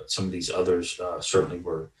 But some of these others certainly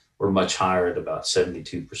were much higher at about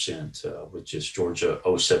 72%, which is Georgia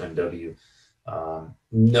 07W.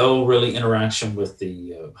 No really interaction with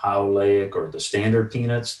the high oleic or the standard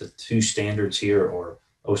peanuts. The 2 standards here are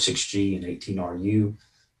O6G and 18RU.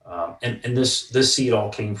 And this seed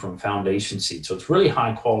all came from foundation seed. So it's really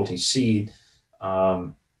high quality seed.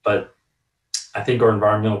 But I think our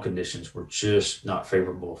environmental conditions were just not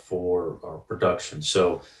favorable for our production.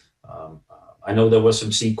 So I know there was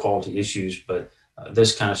some seed quality issues, but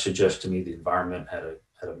this kind of suggests to me the environment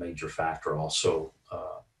had a major factor also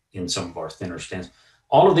in some of our thinner stands.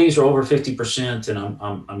 All of these are over 50%, and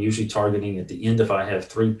I'm usually targeting at the end. If I have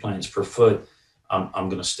 3 plants per foot, I'm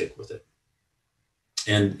going to stick with it.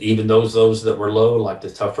 And even those that were low, like the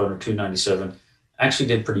Tough Runner 297, actually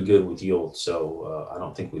did pretty good with yield. So I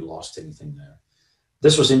don't think we lost anything there.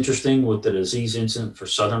 This was interesting with the disease incident for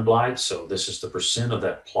Southern Blight. So this is the percent of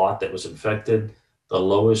that plot that was infected. The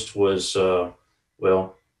lowest was, I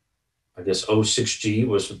guess O6G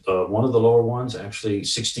was one of the lower ones. Actually,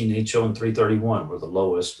 16HO and 331 were the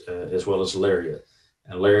lowest, as well as Lariat.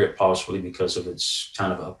 and lariat possibly because of its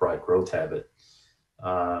kind of upright growth habit.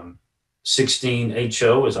 16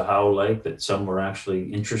 HO is a Howell Lake that some were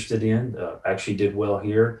actually interested in, actually did well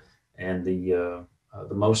here. And the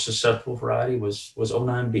most susceptible variety was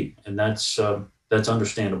 09B. And that's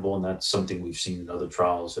understandable. And that's something we've seen in other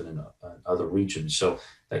trials and in other regions. So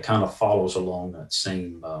that kind of follows along that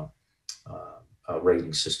same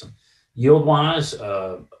rating system. Yield wise,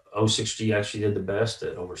 06G actually did the best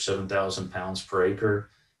at over 7,000 pounds per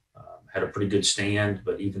acre. Had a pretty good stand,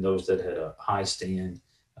 but even those that had a high stand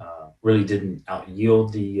really didn't out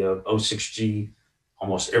yield the 06G.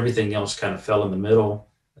 Almost everything else kind of fell in the middle.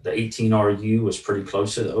 The 18 RU was pretty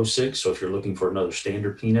close to the 06. So if you're looking for another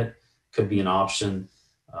standard peanut, could be an option.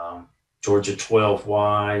 Georgia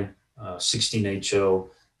 12Y, 16 HO,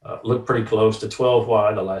 look pretty close to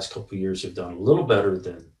 12Y. The last couple of years have done a little better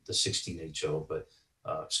than the 16 HO, but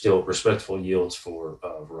still respectful yields for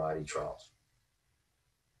variety trials.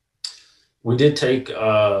 We did take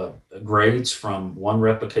grades from one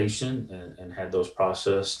replication and had those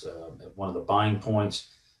processed at one of the buying points.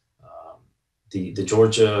 The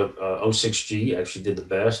Georgia 06G actually did the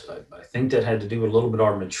best. I think that had to do with a little bit of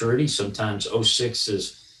our maturity. Sometimes 06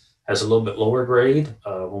 has a little bit lower grade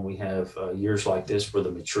when we have years like this where the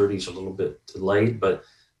maturity is a little bit delayed. But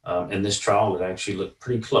in this trial, it actually looked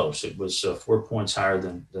pretty close. It was 4 points higher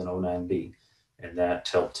than 09B, and that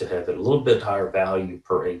helped to have it a little bit higher value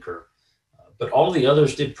per acre. But all the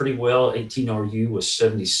others did pretty well. 18 RU was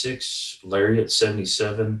 76, Lariat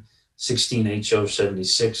 77, 16 HO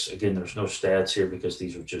 76. Again, there's no stats here because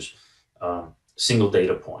these are just single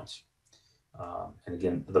data points. And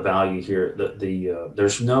again, the value here,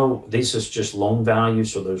 there's no, this is just loan value,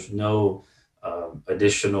 so there's no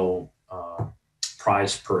additional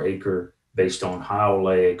price per acre based on Howell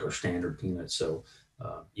Lake or standard peanuts. So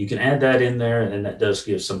you can add that in there, and that does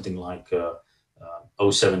give something like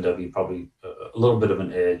 07W probably a little bit of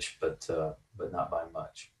an edge, but not by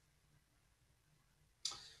much.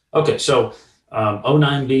 Okay, so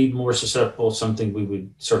 09B more susceptible, something we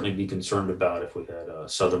would certainly be concerned about if we had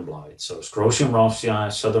southern blight. So Sclerotium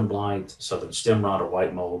rothschii, southern blight, southern stem rot, or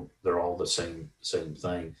white mold, they're all the same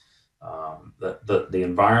thing. The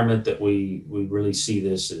environment that we really see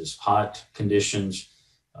this is hot conditions,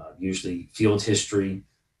 usually field history,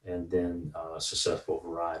 and then susceptible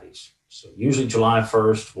varieties. So usually July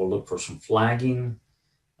 1st, we'll look for some flagging.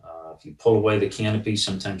 If you pull away the canopy,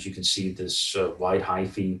 sometimes you can see this white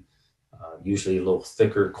hyphae, usually a little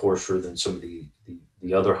thicker, coarser than some of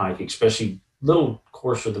the other hyphae, especially a little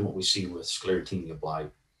coarser than what we see with Sclerotinia blight.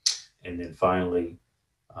 And then finally,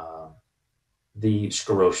 the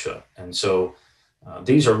sclerotia. And so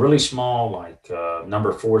these are really small, like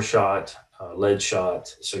number 4 shot, lead shot.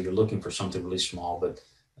 So you're looking for something really small, but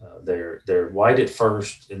they're white at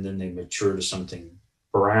first, and then they mature to something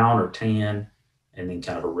brown or tan, and then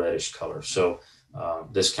kind of a reddish color. So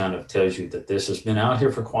this kind of tells you that this has been out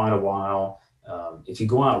here for quite a while. If you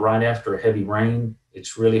go out right after a heavy rain,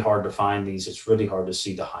 it's really hard to find these. It's really hard to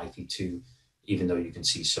see the hyphae too, even though you can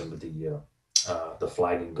see some of the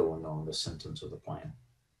flagging going on, the symptoms of the plant.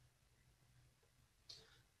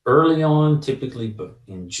 Early on, typically but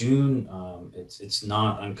in June, it's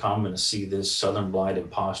not uncommon to see this southern blight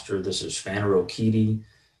impostor. This is Phanerochaete,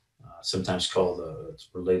 sometimes called, it's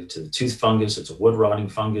related to the tooth fungus. It's a wood rotting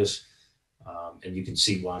fungus. And you can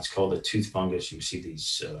see why it's called a tooth fungus. You can see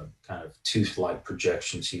these kind of tooth-like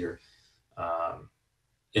projections here.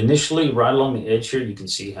 Initially, right along the edge here, you can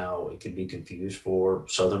see how it can be confused for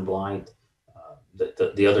southern blight.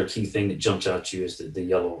 The other key thing that jumps out to you is the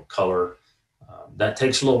yellow color. That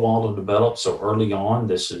takes a little while to develop. So early on,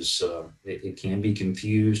 this is it can be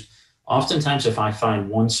confused. Oftentimes, if I find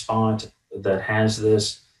one spot that has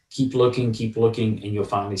this, keep looking, and you'll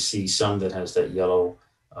finally see some that has that yellow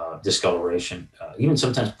discoloration. Even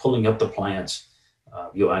sometimes pulling up the plants,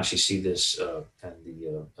 you'll actually see this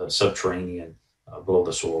in the subterranean below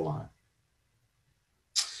the soil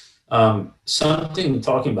line. Something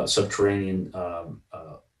talking about subterranean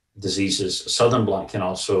diseases, southern blight can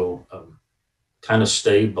also kind of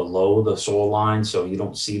stay below the soil line, so you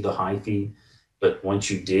don't see the hyphae. But once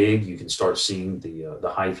you dig, you can start seeing the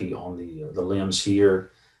hyphae on the limbs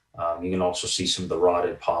here. You can also see some of the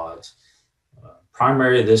rotted pods.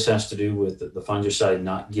 Primarily, this has to do with the fungicide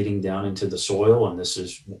not getting down into the soil, and this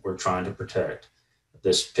is what we're trying to protect.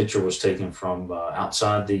 This picture was taken from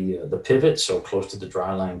outside the pivot, so close to the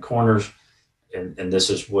dry line corners, and this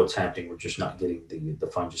is what's happening. We're just not getting the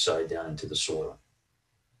fungicide down into the soil.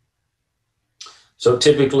 So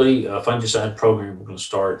typically, a fungicide program, we're going to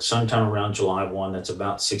start sometime around July 1. That's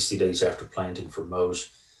about 60 days after planting for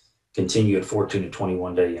most. continue at 14 to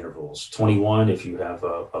 21 day intervals. 21 if you have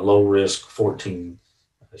a low risk, 14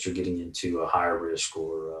 as you're getting into a higher risk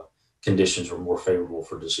or conditions are more favorable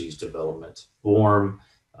for disease development. Warm,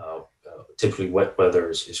 typically wet weather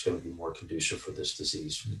is going to be more conducive for this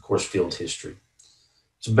disease. And of course, field history.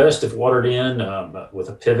 It's best if watered in with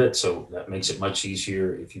a pivot, so that makes it much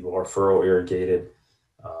easier if you are furrow irrigated.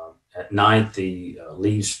 At night, the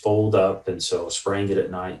leaves fold up, and so spraying it at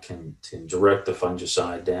night can direct the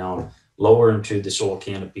fungicide down lower into the soil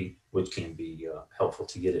canopy, which can be helpful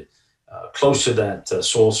to get it close to that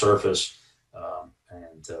soil surface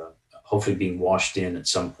and hopefully being washed in at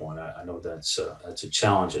some point. I know that's a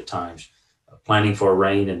challenge at times. Planning for a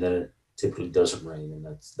rain and then it typically doesn't rain, and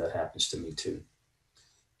that happens to me too.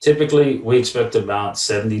 Typically, we expect about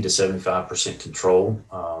 70 to 75% control.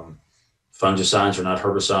 Fungicides are not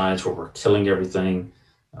herbicides where we're killing everything.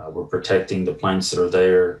 We're protecting the plants that are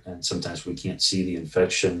there, and sometimes we can't see the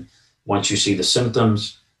infection. Once you see the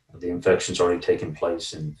symptoms, the infection's already taken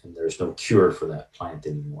place, and there's no cure for that plant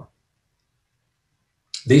anymore.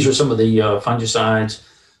 These are some of the fungicides.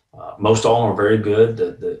 Most all are very good.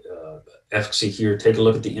 The efficacy here, take a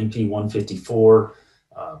look at the MP 154.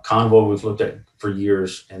 Convoy we've looked at for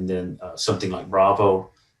years, and then something like Bravo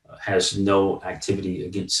has no activity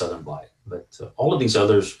against southern blight. But all of these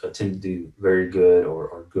others tend to do very good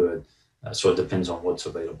or good, so it depends on what's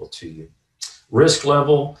available to you. Risk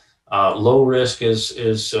level, low risk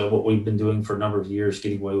is what we've been doing for a number of years,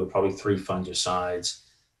 getting away with probably 3 fungicides.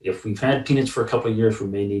 If we've had peanuts for a couple of years, we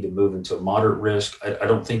may need to move into a moderate risk. I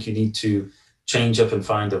don't think you need to change up and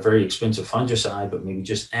find a very expensive fungicide, but maybe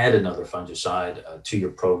just add another fungicide to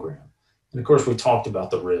your program. And of course, we talked about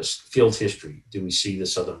the risk, field history. Do we see the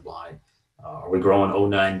southern blight? Are we growing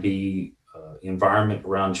O9B environment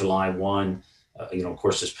around July 1? Of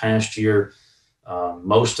course, this past year,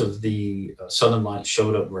 most of the southern blight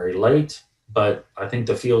showed up very late, but I think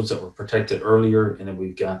the fields that were protected earlier, and then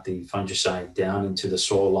we've got the fungicide down into the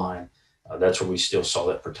soil line, that's where we still saw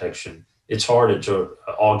that protection. It's hard at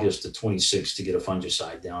August the 26th to get a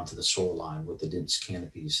fungicide down to the soil line with the dense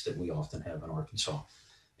canopies that we often have in Arkansas.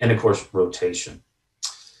 And of course, rotation.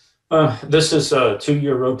 This is a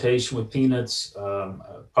 2-year rotation with peanuts.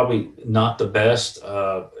 Probably not the best.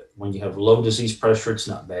 When you have low disease pressure, it's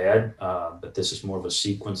not bad, but this is more of a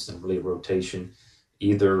sequence than really a rotation.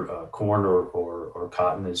 Either corn or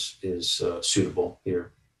cotton is suitable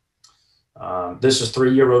here. This is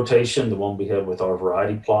 3-year rotation, the one we have with our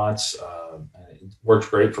variety plots. It works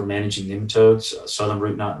great for managing nematodes. Southern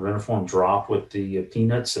root knot and reniform drop with the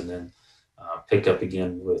peanuts and then pick up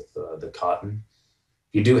again with the cotton.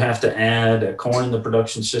 You do have to add corn in the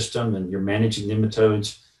production system and you're managing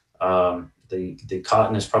nematodes. The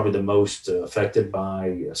cotton is probably the most affected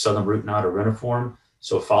by southern root knot or reniform.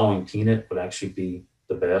 So following peanut would actually be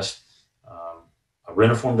the best.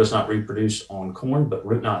 Reniform does not reproduce on corn, but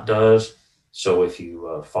root knot does. So if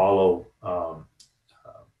you follow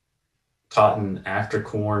cotton after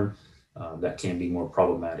corn, that can be more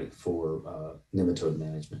problematic for nematode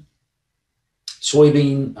management.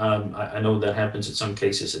 Soybean, I know that happens in some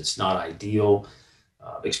cases. It's not ideal,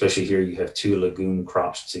 especially here you have 2 legume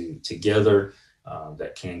crops together.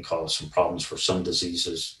 That can cause some problems for some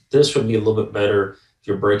diseases. This would be a little bit better if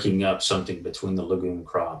you're breaking up something between the legume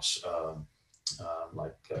crops,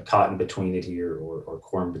 like cotton between it here or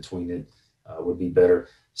corn between it would be better.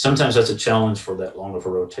 Sometimes that's a challenge for that long of a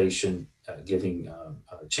rotation, giving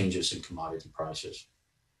changes in commodity prices.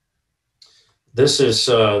 This is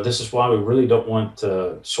why we really don't want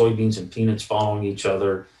soybeans and peanuts following each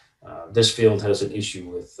other. This field has an issue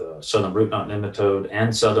with southern root knot nematode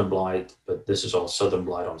and southern blight, but this is all southern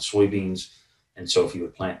blight on soybeans. And so if you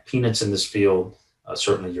would plant peanuts in this field,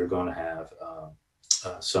 certainly you're going to have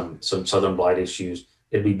some southern blight issues.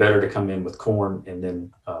 It'd be better to come in with corn and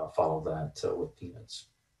then follow that with peanuts.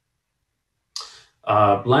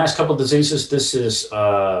 Last couple of diseases. This is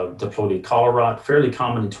Diplodia colorot, fairly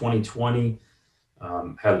common in 2020.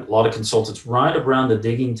 Had a lot of consultants right around the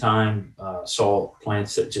digging time, saw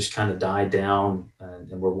plants that just kind of died down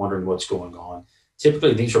and we're wondering what's going on.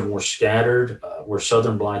 Typically, these are more scattered. Where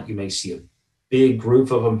southern blight, you may see a big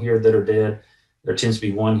group of them here that are dead. There tends to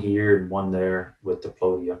be one here and one there with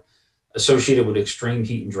Diplodia, associated with extreme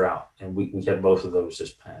heat and drought. And we had both of those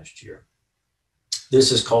this past year.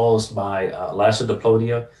 This is caused by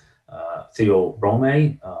Laccidiplodia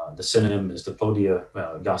theobrome. The synonym is Diplodia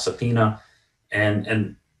gossipina.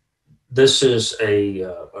 And this is a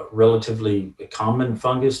relatively common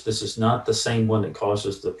fungus. This is not the same one that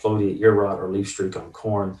causes the Diplodia ear rot or leaf streak on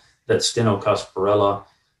corn. That's Stenocarparella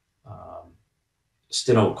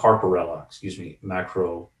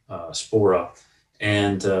macrospora.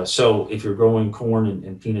 And so if you're growing corn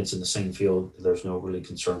and peanuts in the same field, there's no really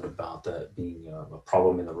concern about that being a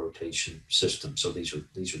problem in the rotation system. So these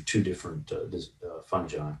are two different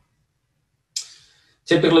fungi.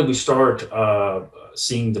 Typically, we start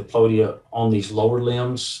seeing diplodia on these lower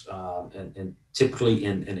limbs, and typically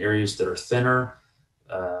in areas that are thinner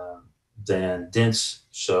than dense.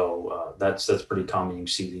 So that's pretty common. You can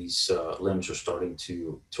see these limbs are starting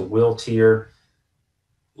to wilt here.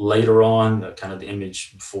 Later on, kind of the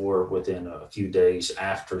image before, within a few days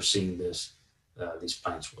after seeing this, these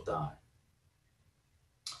plants will die.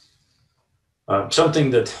 Something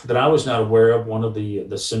that I was not aware of, one of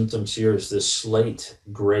the symptoms here is this slate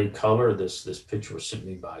gray color. This picture was sent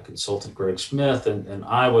me by consultant Greg Smith, and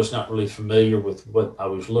I was not really familiar with what I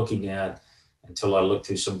was looking at until I looked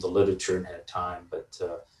through some of the literature and had time. But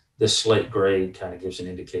this slate gray kind of gives an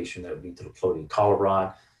indication that would be Diplodia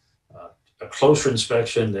colorata. A closer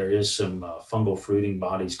inspection, there is some fungal fruiting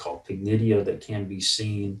bodies called pycnidia that can be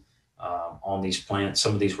seen on these plants.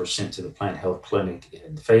 Some of these were sent to the Plant Health Clinic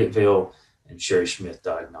in Fayetteville, and Sherry Smith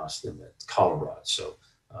diagnosed them at Colorado. So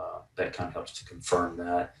that kind of helps to confirm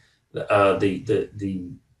that.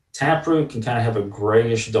 The taproot can kind of have a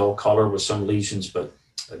grayish dull color with some lesions, but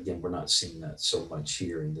again, we're not seeing that so much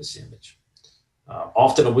here in this image.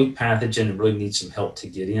 Often a weak pathogen and really needs some help to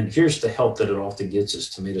get in. Here's the help that it often gets is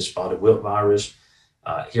tomato spotted wilt virus.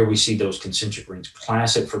 Here we see those concentric rings,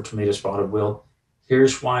 classic for tomato spotted wilt.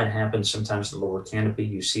 Here's why it happens sometimes in the lower canopy.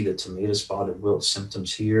 You see the tomato spotted wilt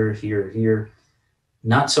symptoms here, here,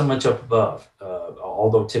 not so much up above.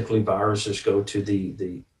 Although typically viruses go to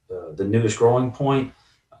the newest growing point.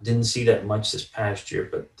 I didn't see that much this past year,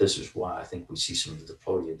 but this is why I think we see some of the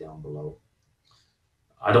diplodia down below.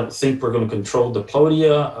 I don't think we're going to control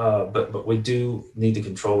diplodia, but we do need to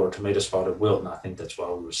control our tomato spotted wilt, and I think that's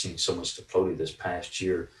why we were seeing so much diplodia this past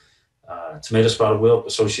year. Tomato spotted wilt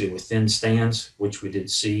associated with thin stands, which we did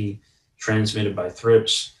see, transmitted by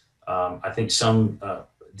thrips. I think some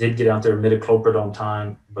did get out there imidacloprid on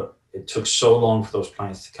time, but it took so long for those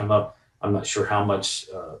plants to come up. I'm not sure how much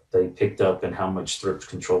they picked up and how much thrips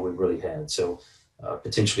control we really had. So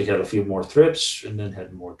potentially had a few more thrips and then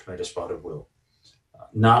had more tomato spotted wilt.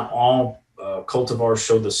 Not all cultivars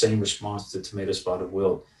show the same response to tomato spotted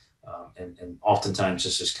wilt, and oftentimes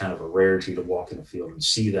this is kind of a rarity to walk in the field and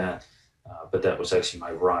see that, but that was actually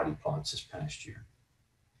my variety plots this past year.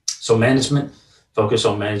 So management, focus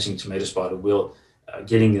on managing tomato spotted wilt,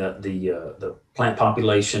 getting the plant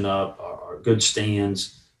population up, our good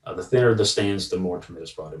stands. The thinner the stands, the more tomato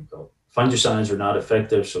spotted wilt. Fungicides are not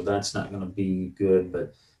effective, so that's not going to be good,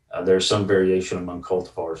 but there's some variation among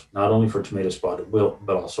cultivars, not only for tomato spotted wilt,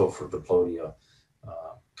 but also for Diplodia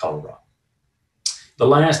colorata. The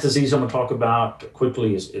last disease I'm going to talk about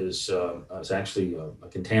quickly is actually a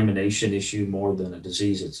contamination issue more than a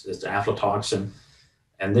disease. It's aflatoxin,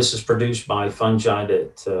 and this is produced by fungi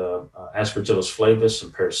that Aspergillus flavus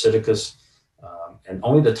and parasiticus, and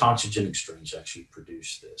only the toxigenic strains actually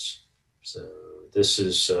produce this. So this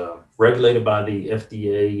is regulated by the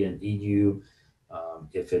FDA and EU.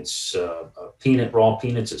 If it's raw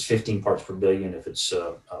peanuts, it's 15 parts per billion. If it's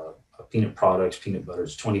peanut products, peanut butter,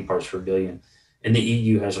 it's 20 parts per billion. And the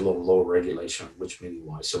EU has a little lower regulation, which may be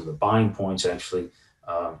why some of the buying points actually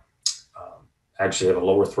have a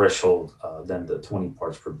lower threshold than the 20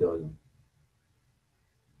 parts per billion.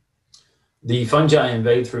 The fungi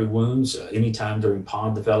invade through wounds anytime during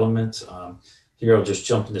pod development. Here, I'll just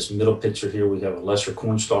jump in this middle picture here. We have a lesser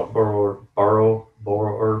cornstalk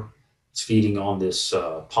borer. It's feeding on this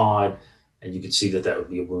pod, and you can see that would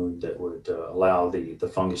be a wound that would allow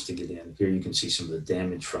the fungus to get in. Here you can see some of the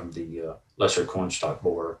damage from the lesser cornstalk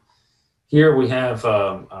borer. Here we have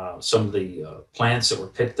some of the plants that were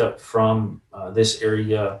picked up from this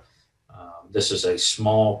area. This is a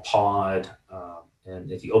small pod,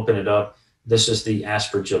 and if you open it up, this is the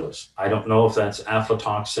Aspergillus. I don't know if that's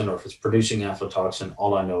aflatoxin or if it's producing aflatoxin.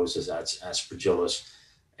 All I know is that's Aspergillus.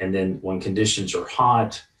 And then when conditions are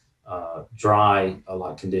hot, dry,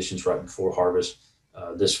 like conditions right before harvest,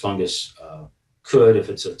 this fungus could, if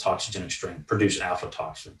it's a toxigenic strain, produce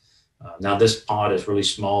aflatoxin. Now this pod is really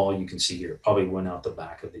small. You can see here, it probably went out the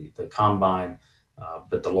back of the combine,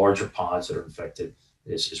 but the larger pods that are infected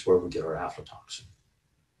is where we get our aflatoxin.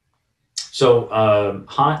 So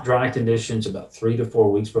hot, dry conditions about 3 to 4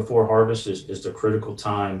 weeks before harvest is the critical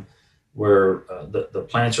time where the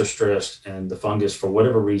plants are stressed and the fungus, for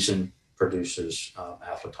whatever reason, produces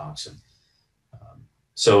aflatoxin.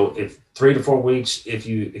 So if 3 to 4 weeks, if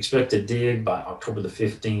you expect to dig by October the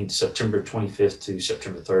 15th, September 25th to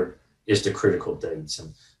September 3rd is the critical dates.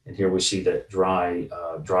 And here we see that dry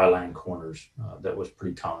land corners that was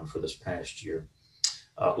pretty common for this past year.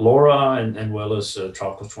 Laura and well as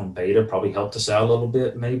Tropical Storm Beta probably helped us out a little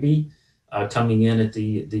bit, maybe coming in at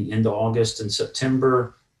the end of August and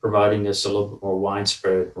September, providing us a little bit more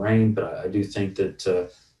widespread rain. But I do think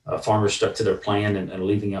that farmers stuck to their plan and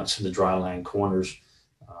leaving out some of the dry land corners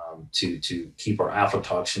to keep our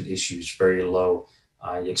aflatoxin issues very low.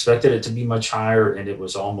 I expected it to be much higher, and it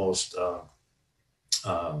was almost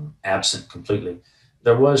absent completely.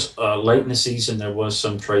 There was late in the season, there was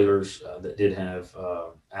some trailers that did have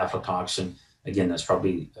aflatoxin. Again, that's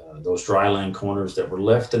probably those dry land corners that were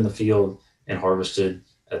left in the field and harvested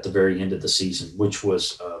at the very end of the season, which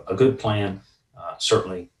was a good plan.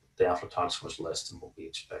 Certainly, the aflatoxin was less than what we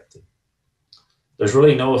expected. There's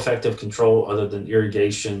really no effective control other than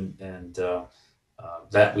irrigation, and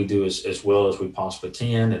that we do as well as we possibly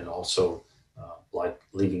can, and also like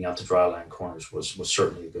leaving out the dry land corners was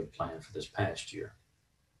certainly a good plan for this past year.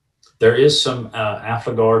 There is some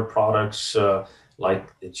Afligard products like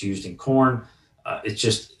it's used in corn. It's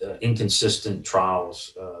just inconsistent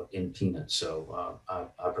trials in peanuts, so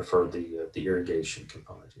I prefer the irrigation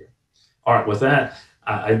component here. All right, with that,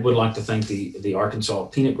 I would like to thank the Arkansas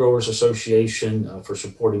Peanut Growers Association for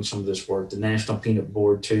supporting some of this work, the National Peanut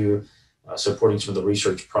Board too, supporting some of the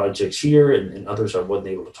research projects here and others I wasn't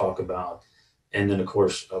able to talk about. And then, of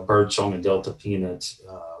course, Birdsong and Delta Peanuts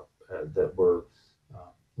that were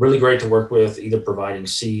really great to work with, either providing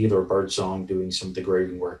seed or Birdsong doing some of the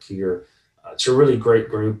grading work here. It's a really great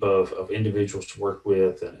group of individuals to work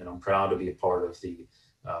with, and I'm proud to be a part of the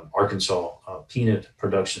Arkansas peanut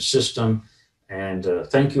production system. And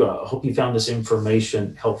thank you. I hope you found this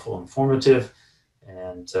information helpful and informative,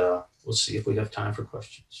 and we'll see if we have time for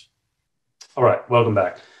questions. All right, welcome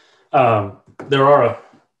back. There are a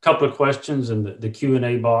couple of questions in the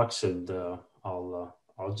Q&A box, and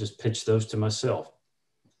I'll just pitch those to myself.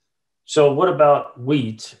 So what about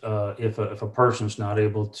wheat if a person's not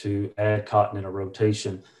able to add cotton in a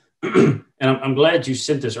rotation? And I'm glad you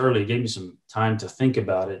sent this early. It gave me some time to think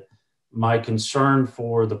about it. My concern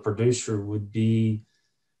for the producer would be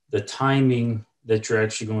the timing that you're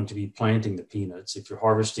actually going to be planting the peanuts. If you're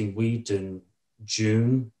harvesting wheat in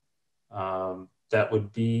June, that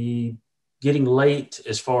would be getting late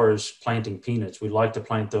as far as planting peanuts. We'd like to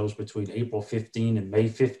plant those between April 15 and May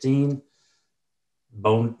 15.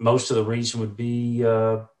 Most of the reason would be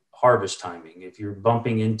harvest timing. If you're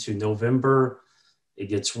bumping into November, it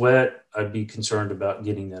gets wet, I'd be concerned about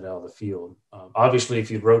getting that out of the field. Obviously, if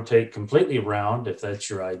you rotate completely around, if that's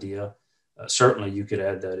your idea, certainly you could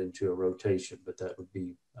add that into a rotation, but that would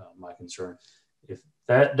be my concern. If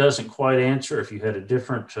that doesn't quite answer, if you had a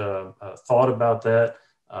different thought about that,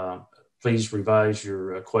 please revise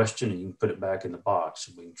your question and you can put it back in the box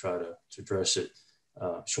and we can try to address it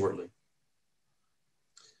shortly.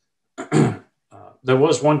 There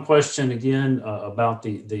was one question again about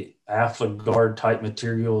the Afligard type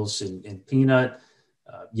materials in peanut.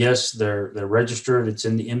 Yes, they're registered. It's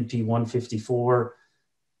in the MP 154.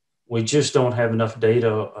 We just don't have enough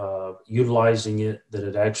data utilizing it that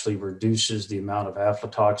it actually reduces the amount of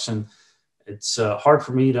aflatoxin. It's hard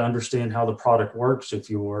for me to understand how the product works.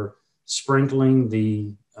 If you're sprinkling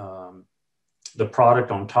the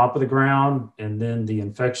product on top of the ground and then the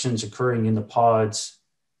infections occurring in the pods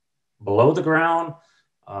below the ground,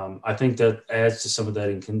 I think that adds to some of that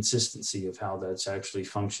inconsistency of how that's actually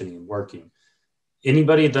functioning and working.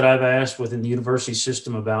 Anybody that I've asked within the university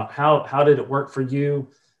system about how did it work for you,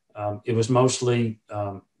 it was mostly,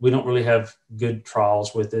 we don't really have good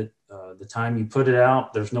trials with it. The time you put it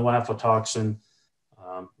out, there's no aflatoxin,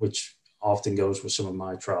 which often goes with some of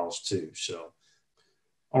my trials too. So,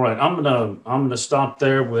 all right, I'm gonna stop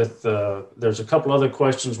there with, there's a couple other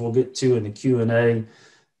questions we'll get to in the Q&A.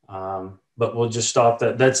 But we'll just stop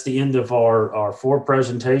that. That's the end of our 4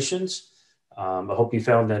 presentations. I hope you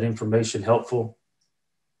found that information helpful.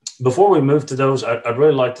 Before we move to those, I'd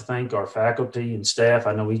really like to thank our faculty and staff.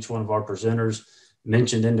 I know each one of our presenters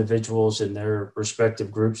mentioned individuals in their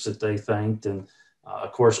respective groups that they thanked, and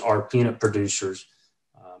of course, our peanut producers.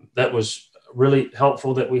 That was really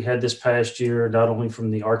helpful that we had this past year, not only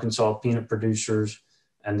from the Arkansas peanut producers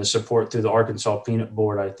and the support through the Arkansas Peanut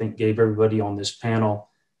Board, I think gave everybody on this panel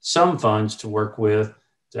some funds to work with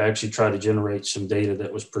to actually try to generate some data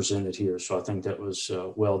that was presented here. So I think that was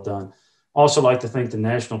well done. Also like to thank the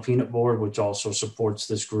National Peanut Board, which also supports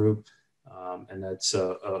this group. And that's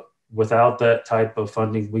without that type of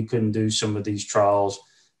funding, we couldn't do some of these trials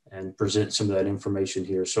and present some of that information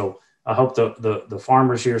here. So I hope the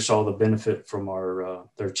farmers here saw the benefit from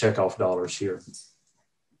their checkoff dollars here.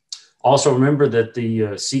 Also remember that the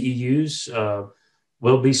CEUs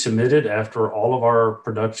will be submitted after all of our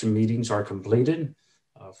production meetings are completed.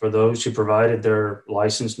 for those who provided their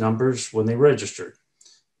license numbers when they registered.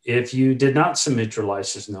 If you did not submit your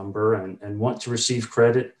license number and want to receive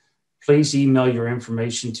credit, please email your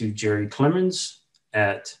information to Jerry Clemens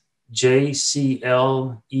at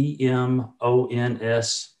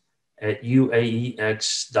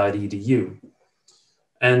jclemons@uaex.edu.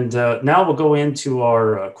 And now we'll go into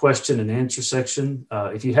our question and answer section.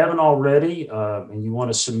 If you haven't already and you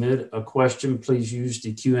want to submit a question, please use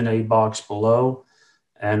the Q&A box below,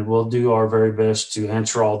 and we'll do our very best to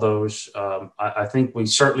answer all those. I think we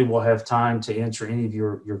certainly will have time to answer any of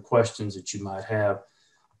your questions that you might have.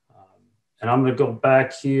 And I'm going to go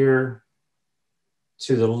back here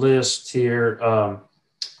to the list here.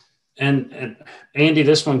 And Andy,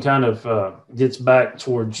 this one kind of gets back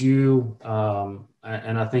towards you.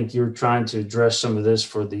 And I think you're trying to address some of this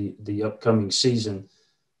for the upcoming season.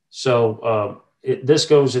 So this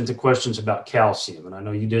goes into questions about calcium. And I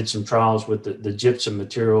know you did some trials with the gypsum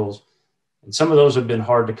materials, and some of those have been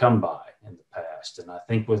hard to come by in the past. And I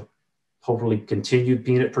think with hopefully continued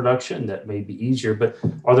peanut production, that may be easier. But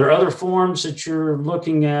are there other forms that you're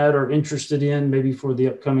looking at or interested in maybe for the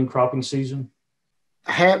upcoming cropping season?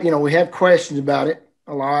 We have questions about it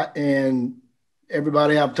a lot, and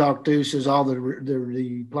everybody I've talked to says all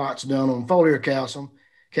the plots done on foliar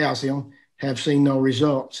calcium have seen no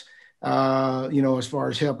results, as far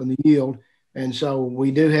as helping the yield. And so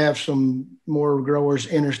we do have some more growers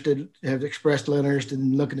have expressed a little interest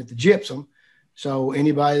in looking at the gypsum. So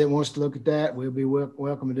anybody that wants to look at that, we'll be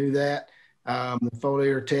welcome to do that. The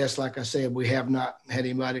foliar test, like I said, we have not had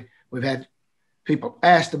anybody. We've had people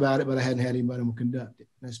asked about it, but I hadn't had anybody who conduct it.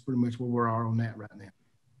 That's pretty much where we are on that right now.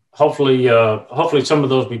 Hopefully some of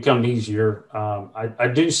those become easier. I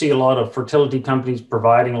do see a lot of fertility companies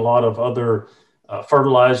providing a lot of other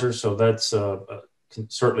fertilizers, so that's can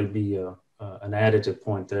certainly be an additive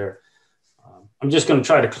point there. I'm just going to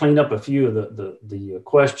try to clean up a few of the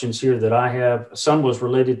questions here that I have. Some was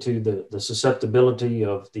related to the susceptibility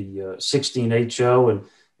of the 16HO, and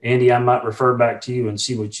Andy, I might refer back to you and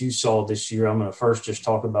see what you saw this year. I'm going to first just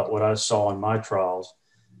talk about what I saw in my trials.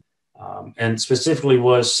 And specifically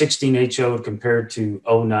was 16HO compared to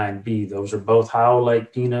 09B. Those are both high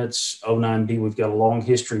oleic peanuts. 09B we've got a long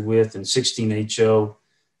history with, and 16HO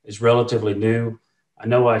is relatively new. I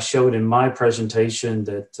know I showed in my presentation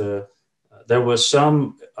that there was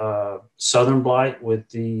some southern blight with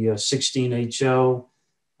the 16HO.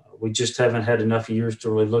 We just haven't had enough years to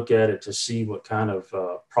really look at it to see what kind of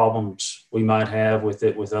problems we might have with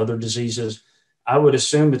it with other diseases. I would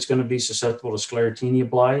assume it's going to be susceptible to sclerotinia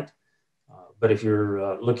blight. But if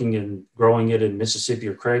you're looking and growing it in Mississippi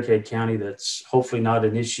or Craighead County, that's hopefully not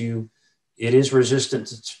an issue. It is resistant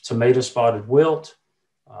to tomato spotted wilt,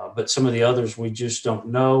 but some of the others we just don't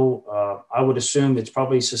know. I would assume it's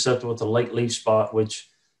probably susceptible to late leaf spot,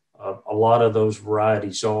 which a lot of those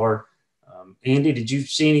varieties are. Andy, did you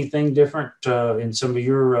see anything different in some of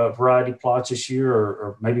your variety plots this year,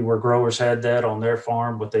 or maybe where growers had that on their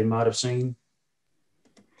farm, what they might have seen?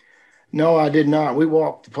 No, I did not. We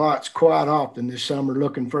walked the plots quite often this summer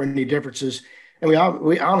looking for any differences. And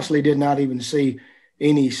we honestly did not even see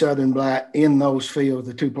any southern blight in those fields,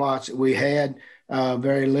 the two plots that we had.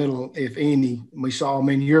 Very little, if any. We saw them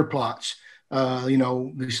in your plots. We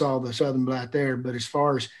saw the southern blight there. But as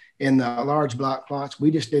far as in the large block plots,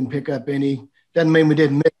 we just didn't pick up any. Doesn't mean we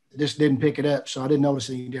didn't miss it, just didn't pick it up. So I didn't notice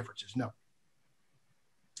any differences, no.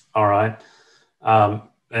 All right.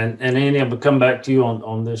 And Andy, I'm gonna come back to you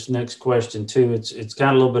on this next question too. It's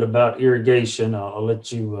kind of a little bit about irrigation. I'll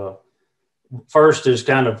let you first is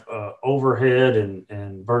kind of overhead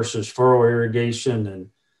and versus furrow irrigation, and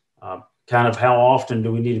kind of how often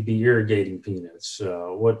do we need to be irrigating peanuts?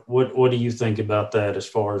 What do you think about that as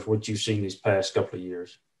far as what you've seen these past couple of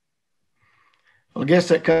years? Well, I guess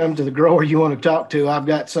that comes to the grower you want to talk to. I've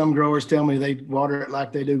got some growers tell me they water it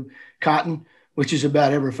like they do cotton, which is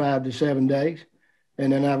about every 5 to 7 days.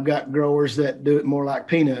 And then I've got growers that do it more like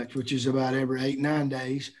peanuts, which is about every 8, 9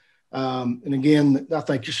 days. And again, I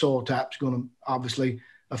think your soil type is going to obviously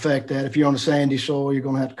affect that. If you're on a sandy soil, you're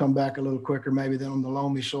going to have to come back a little quicker maybe than on the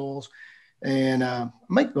loamy soils. And I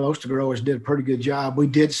think most of the growers did a pretty good job. We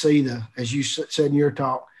did see as you said in your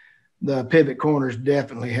talk, the pivot corners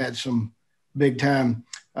definitely had some big time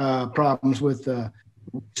problems with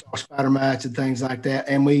spider mites and things like that.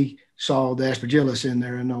 And we saw the aspergillus in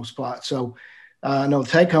there in those spots. So no, the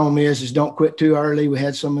take home is don't quit too early. We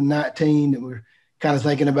had some in 19 that we're kind of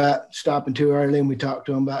thinking about stopping too early, and we talked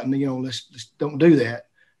to them about, let's don't do that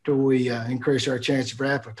till we increase our chance for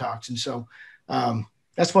aflatoxin. So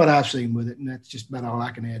that's what I've seen with it, and that's just about all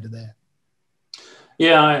I can add to that.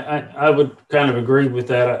 Yeah, I would kind of agree with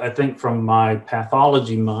that. I think from my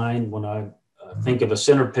pathology mind, when I think of a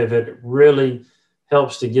center pivot, it really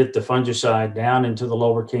helps to get the fungicide down into the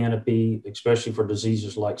lower canopy, especially for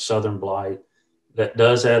diseases like southern blight. That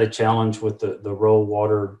does add a challenge with the roll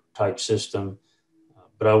water type system.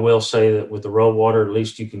 But I will say that with the roll water, at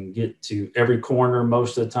least you can get to every corner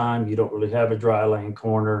most of the time. You don't really have a dry lane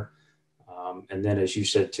corner. And then, as you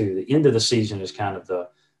said too, the end of the season is kind of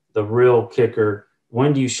the real kicker.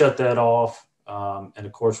 When do you shut that off? And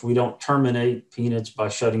of course, we don't terminate peanuts by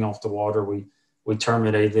shutting off the water. We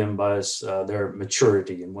terminate them by their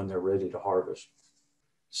maturity and when they're ready to harvest.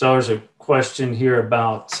 So there's a question here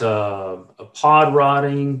about pod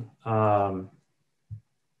rotting.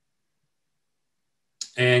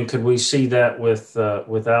 And could we see that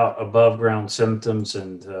without above ground symptoms?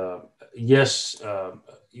 And yes,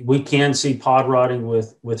 we can see pod rotting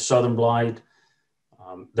with southern blight.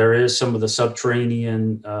 There is some of the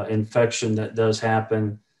subterranean infection that does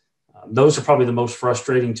happen. Those are probably the most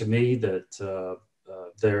frustrating to me. That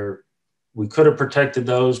we could have protected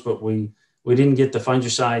those, but we didn't get the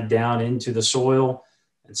fungicide down into the soil.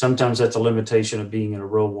 And sometimes that's a limitation of being in a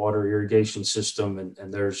rural water irrigation system. And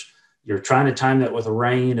you're trying to time that with a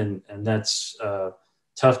rain, and that's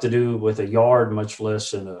tough to do with a yard, much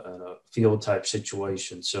less in a field type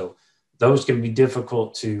situation. So those can be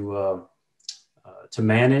difficult to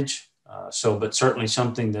manage. But certainly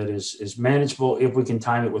something that is manageable if we can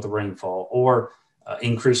time it with a rainfall or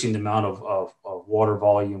increasing the amount of water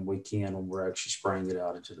volume we can when we're actually spraying it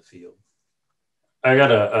out into the field. I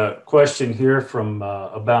got a question here from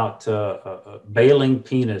about baling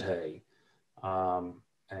peanut hay.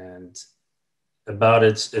 And about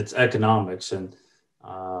its economics. And,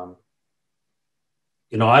 I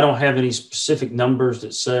don't have any specific numbers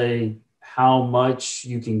that say how much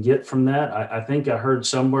you can get from that. I think I heard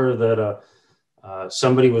somewhere that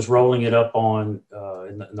somebody was rolling it up on,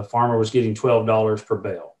 and the farmer was getting $12 per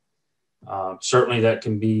bale. Certainly that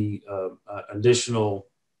can be additional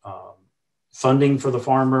funding for the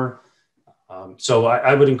farmer. So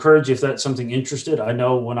I would encourage you, if that's something interested. I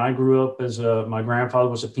know when I grew up as my grandfather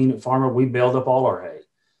was a peanut farmer, we baled up all our hay.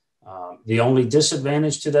 The only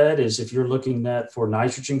disadvantage to that is if you're looking at for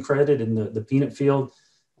nitrogen credit in the peanut field,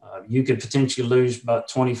 you could potentially lose about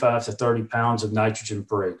 25 to 30 pounds of nitrogen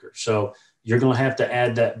per acre. So you're going to have to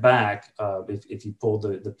add that back if you pull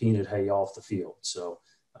the peanut hay off the field. So,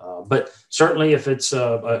 but certainly if it's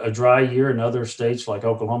a dry year in other states like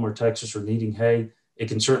Oklahoma or Texas are needing hay, it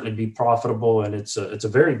can certainly be profitable, and it's a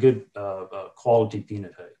very good quality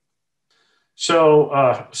peanut hay.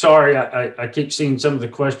 So sorry, I keep seeing some of the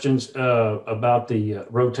questions about the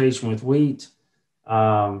rotation with wheat.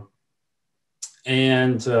 I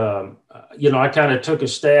kind of took a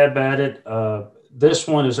stab at it. This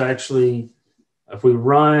one is actually, if we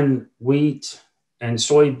run wheat and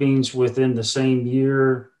soybeans within the same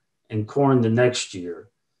year and corn the next year,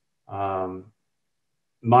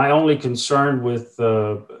 my only concern with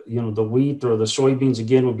the wheat or the soybeans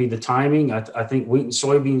again would be the timing. I think wheat and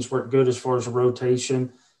soybeans work good as far as a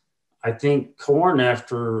rotation. I think corn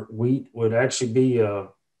after wheat would actually be an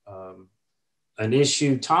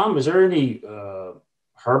issue. Tom, is there any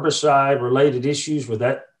herbicide related issues with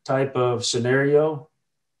that type of scenario?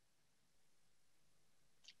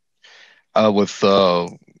 With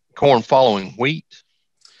corn following wheat?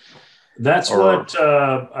 That's what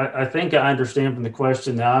I think I understand from the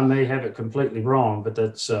question. Now, I may have it completely wrong, but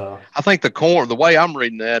that's... I think the way I'm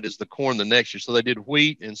reading that is the corn the next year. So they did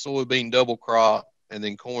wheat and soybean double crop and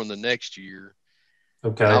then corn the next year.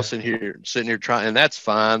 Okay. And I was sitting here trying, and that's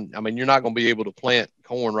fine. I mean, you're not going to be able to plant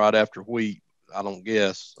corn right after wheat, I don't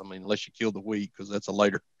guess. I mean, unless you kill the wheat, because that's a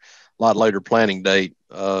lot later planting date.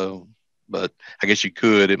 But I guess you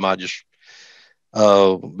could. It might just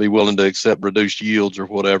be willing to accept reduced yields or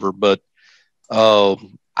whatever. But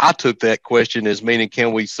I took that question as meaning,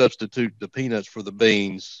 can we substitute the peanuts for the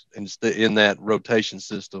beans in that rotation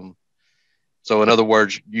system? So in other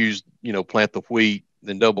words, plant the wheat,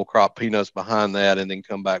 then double crop peanuts behind that, and then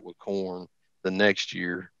come back with corn the next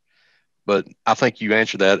year. But I think you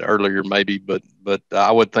answered that earlier, maybe, but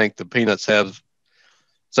I would think the peanuts have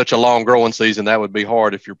such a long growing season, that would be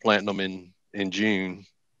hard if you're planting them in June.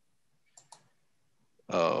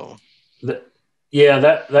 Yeah,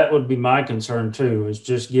 that would be my concern too, is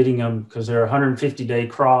just getting them, because they're a 150-day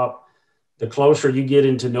crop. The closer you get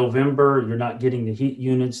into November, you're not getting the heat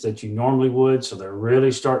units that you normally would, so they're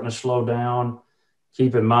really starting to slow down.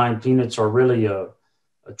 Keep in mind, peanuts are really a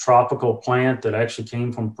tropical plant that actually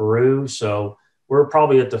came from Peru, so we're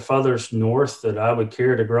probably at the furthest north that I would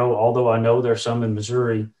care to grow, although I know there's some in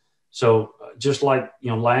Missouri. So just like,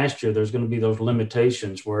 last year, there's going to be those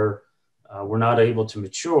limitations where we're not able to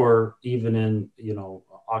mature even in,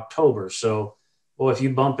 October. So, well, if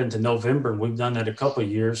you bump into November, and we've done that a couple of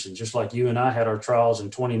years, and just like you and I had our trials in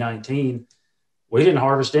 2019, we didn't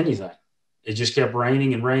harvest anything. It just kept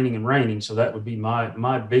raining and raining and raining. So that would be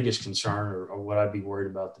my biggest concern, or what I'd be worried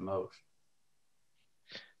about the most.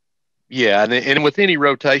 Yeah, and with any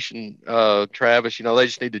rotation, Travis, they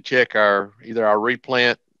just need to check either our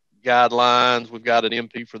replant guidelines. We've got an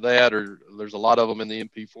MP for that, or there's a lot of them in the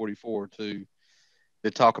MP 44 too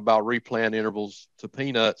that talk about replant intervals to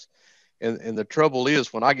peanuts. And the trouble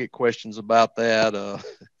is, when I get questions about that, a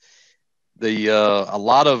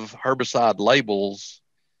lot of herbicide labels,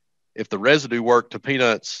 if the residue work to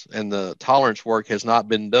peanuts and the tolerance work has not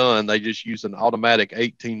been done, they just use an automatic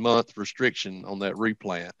 18-month restriction on that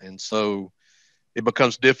replant. And so it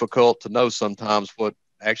becomes difficult to know sometimes what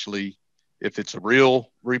actually, if it's a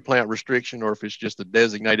real replant restriction or if it's just a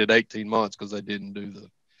designated 18 months because they didn't do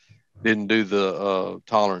the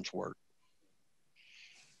tolerance work.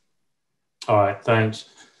 All right, thanks.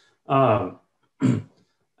 I've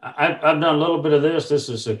done a little bit of this. This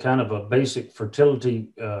is a kind of a basic fertility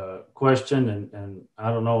question, and I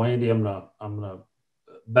don't know, Andy. I'm gonna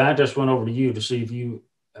bat this one over to you to see if you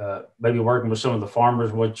maybe working with some of the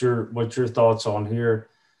farmers, what your thoughts on here.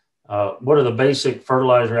 What are the basic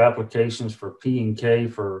fertilizer applications for P and K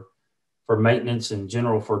for maintenance and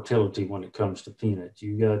general fertility when it comes to peanuts?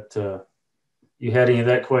 You had any of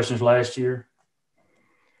that questions last year?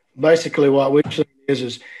 Basically, what we've seen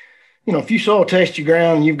is if you soil test your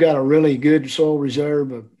ground and you've got a really good soil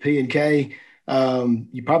reserve of P and K,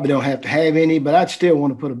 you probably don't have to have any, but I'd still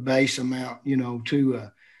want to put a base amount,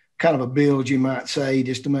 to kind of a build, you might say,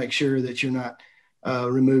 just to make sure that you're not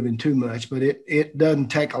removing too much. But it doesn't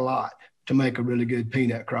take a lot to make a really good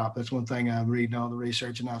peanut crop. That's one thing I've read in all the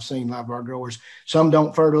research, and I've seen a lot of our growers. Some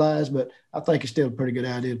don't fertilize, but I think it's still a pretty good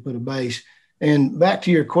idea to put a base. And back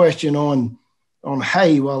to your question on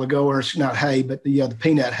hay a while ago, or it's not hay, but the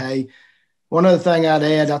peanut hay. One other thing I'd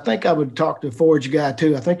add, I think I would talk to a forage guy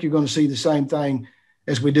too. I think you're going to see the same thing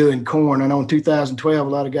as we do in corn. I know in 2012, a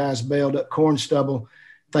lot of guys baled up corn stubble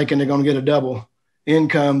thinking they're going to get a double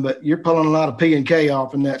income, but you're pulling a lot of P and K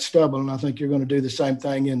off in that stubble, and I think you're going to do the same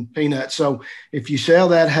thing in peanuts. So if you sell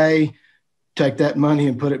that hay, take that money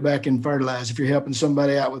and put it back in fertilizer. If you're helping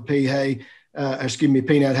somebody out with peanut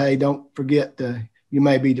hay, don't forget you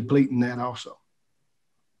may be depleting that also.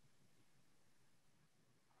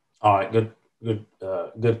 All right,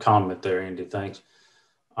 good comment there, Andy. Thanks.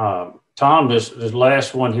 Tom, this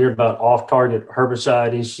last one here about off-target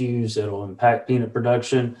herbicide issues that'll impact peanut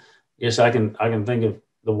production. I guess I can think of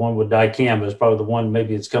the one with dicamba is probably the one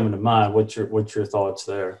maybe it's coming to mind. What's your thoughts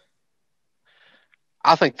there?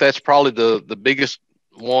 I think that's probably the biggest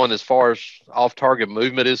one as far as off-target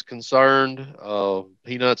movement is concerned.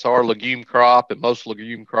 Peanuts are a legume crop, and most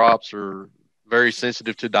legume crops are very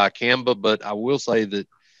sensitive to dicamba. But I will say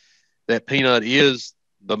that peanut is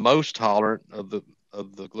the most tolerant of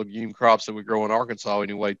the legume crops that we grow in Arkansas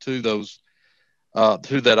anyway to those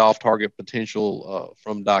to that off-target potential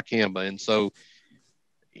from dicamba. And so,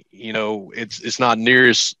 it's not near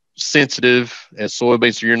as sensitive as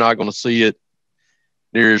soybeans, so you're not going to see it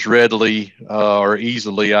near as readily or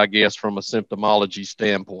easily, I guess, from a symptomology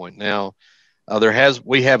standpoint. Now,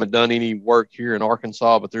 we haven't done any work here in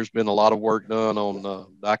Arkansas, but there's been a lot of work done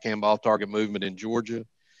on dicamba off-target movement in Georgia.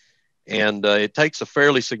 And it takes a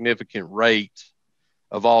fairly significant rate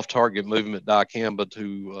of off-target movement dicamba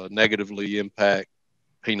to negatively impact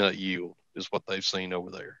peanut yield, is what they've seen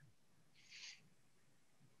over there.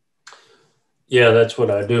 Yeah, that's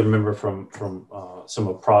what I do remember from some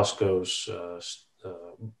of Prosco's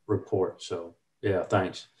report. So yeah,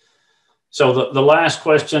 thanks. So the last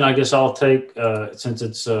question I guess I'll take, since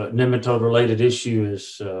it's a nematode related issue,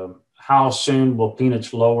 is how soon will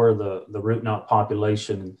peanuts lower the root knot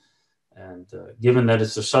population? And given that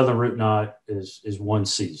it's the southern root knot is one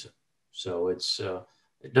season. So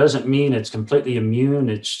it doesn't mean it's completely immune.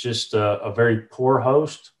 It's just a very poor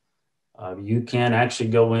host. You can actually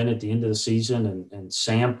go in at the end of the season and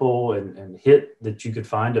sample and hit that you could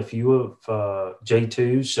find a few of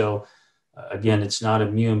J2s. So again, it's not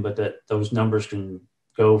immune, but that those numbers can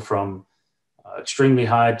go from extremely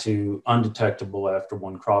high to undetectable after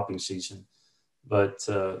one cropping season. But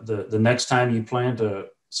the next time you plant a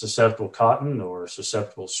susceptible cotton or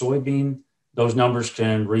susceptible soybean, those numbers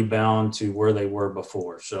can rebound to where they were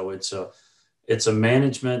before. So it's a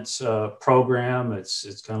management program.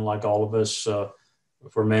 It's kind of like all of us,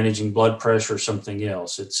 if we're managing blood pressure or something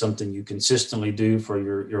else. It's something you consistently do for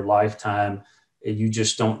your lifetime. You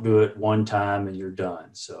just don't do it one time and you're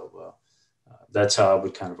done. So That's how I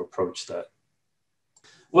would kind of approach that.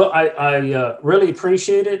 Well, I really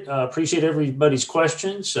appreciate it. Appreciate everybody's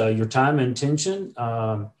questions, your time and attention.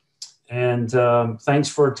 Thanks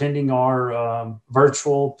for attending our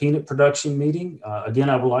virtual peanut production meeting. Again,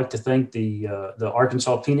 I would like to thank the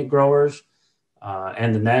Arkansas peanut growers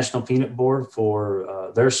and the National Peanut Board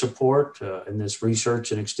for their support in this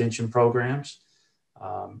research and extension programs.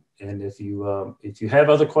 And if you have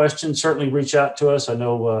other questions, certainly reach out to us. I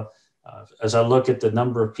know as I look at the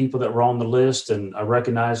number of people that were on the list, and I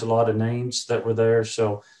recognize a lot of names that were there.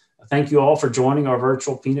 So thank you all for joining our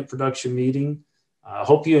virtual peanut production meeting. I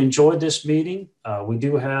hope you enjoyed this meeting. We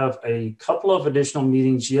do have a couple of additional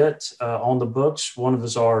meetings yet on the books. One of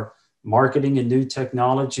us our marketing and new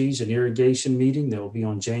technologies and irrigation meeting that will be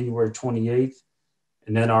on January 28th.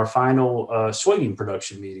 And then our final soybean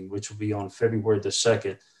production meeting, which will be on February the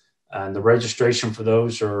 2nd. And the registration for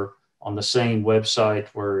those are on the same website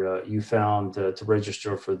where you found to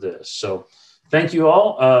register for this. So thank you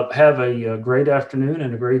all. Have a great afternoon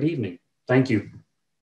and a great evening. Thank you.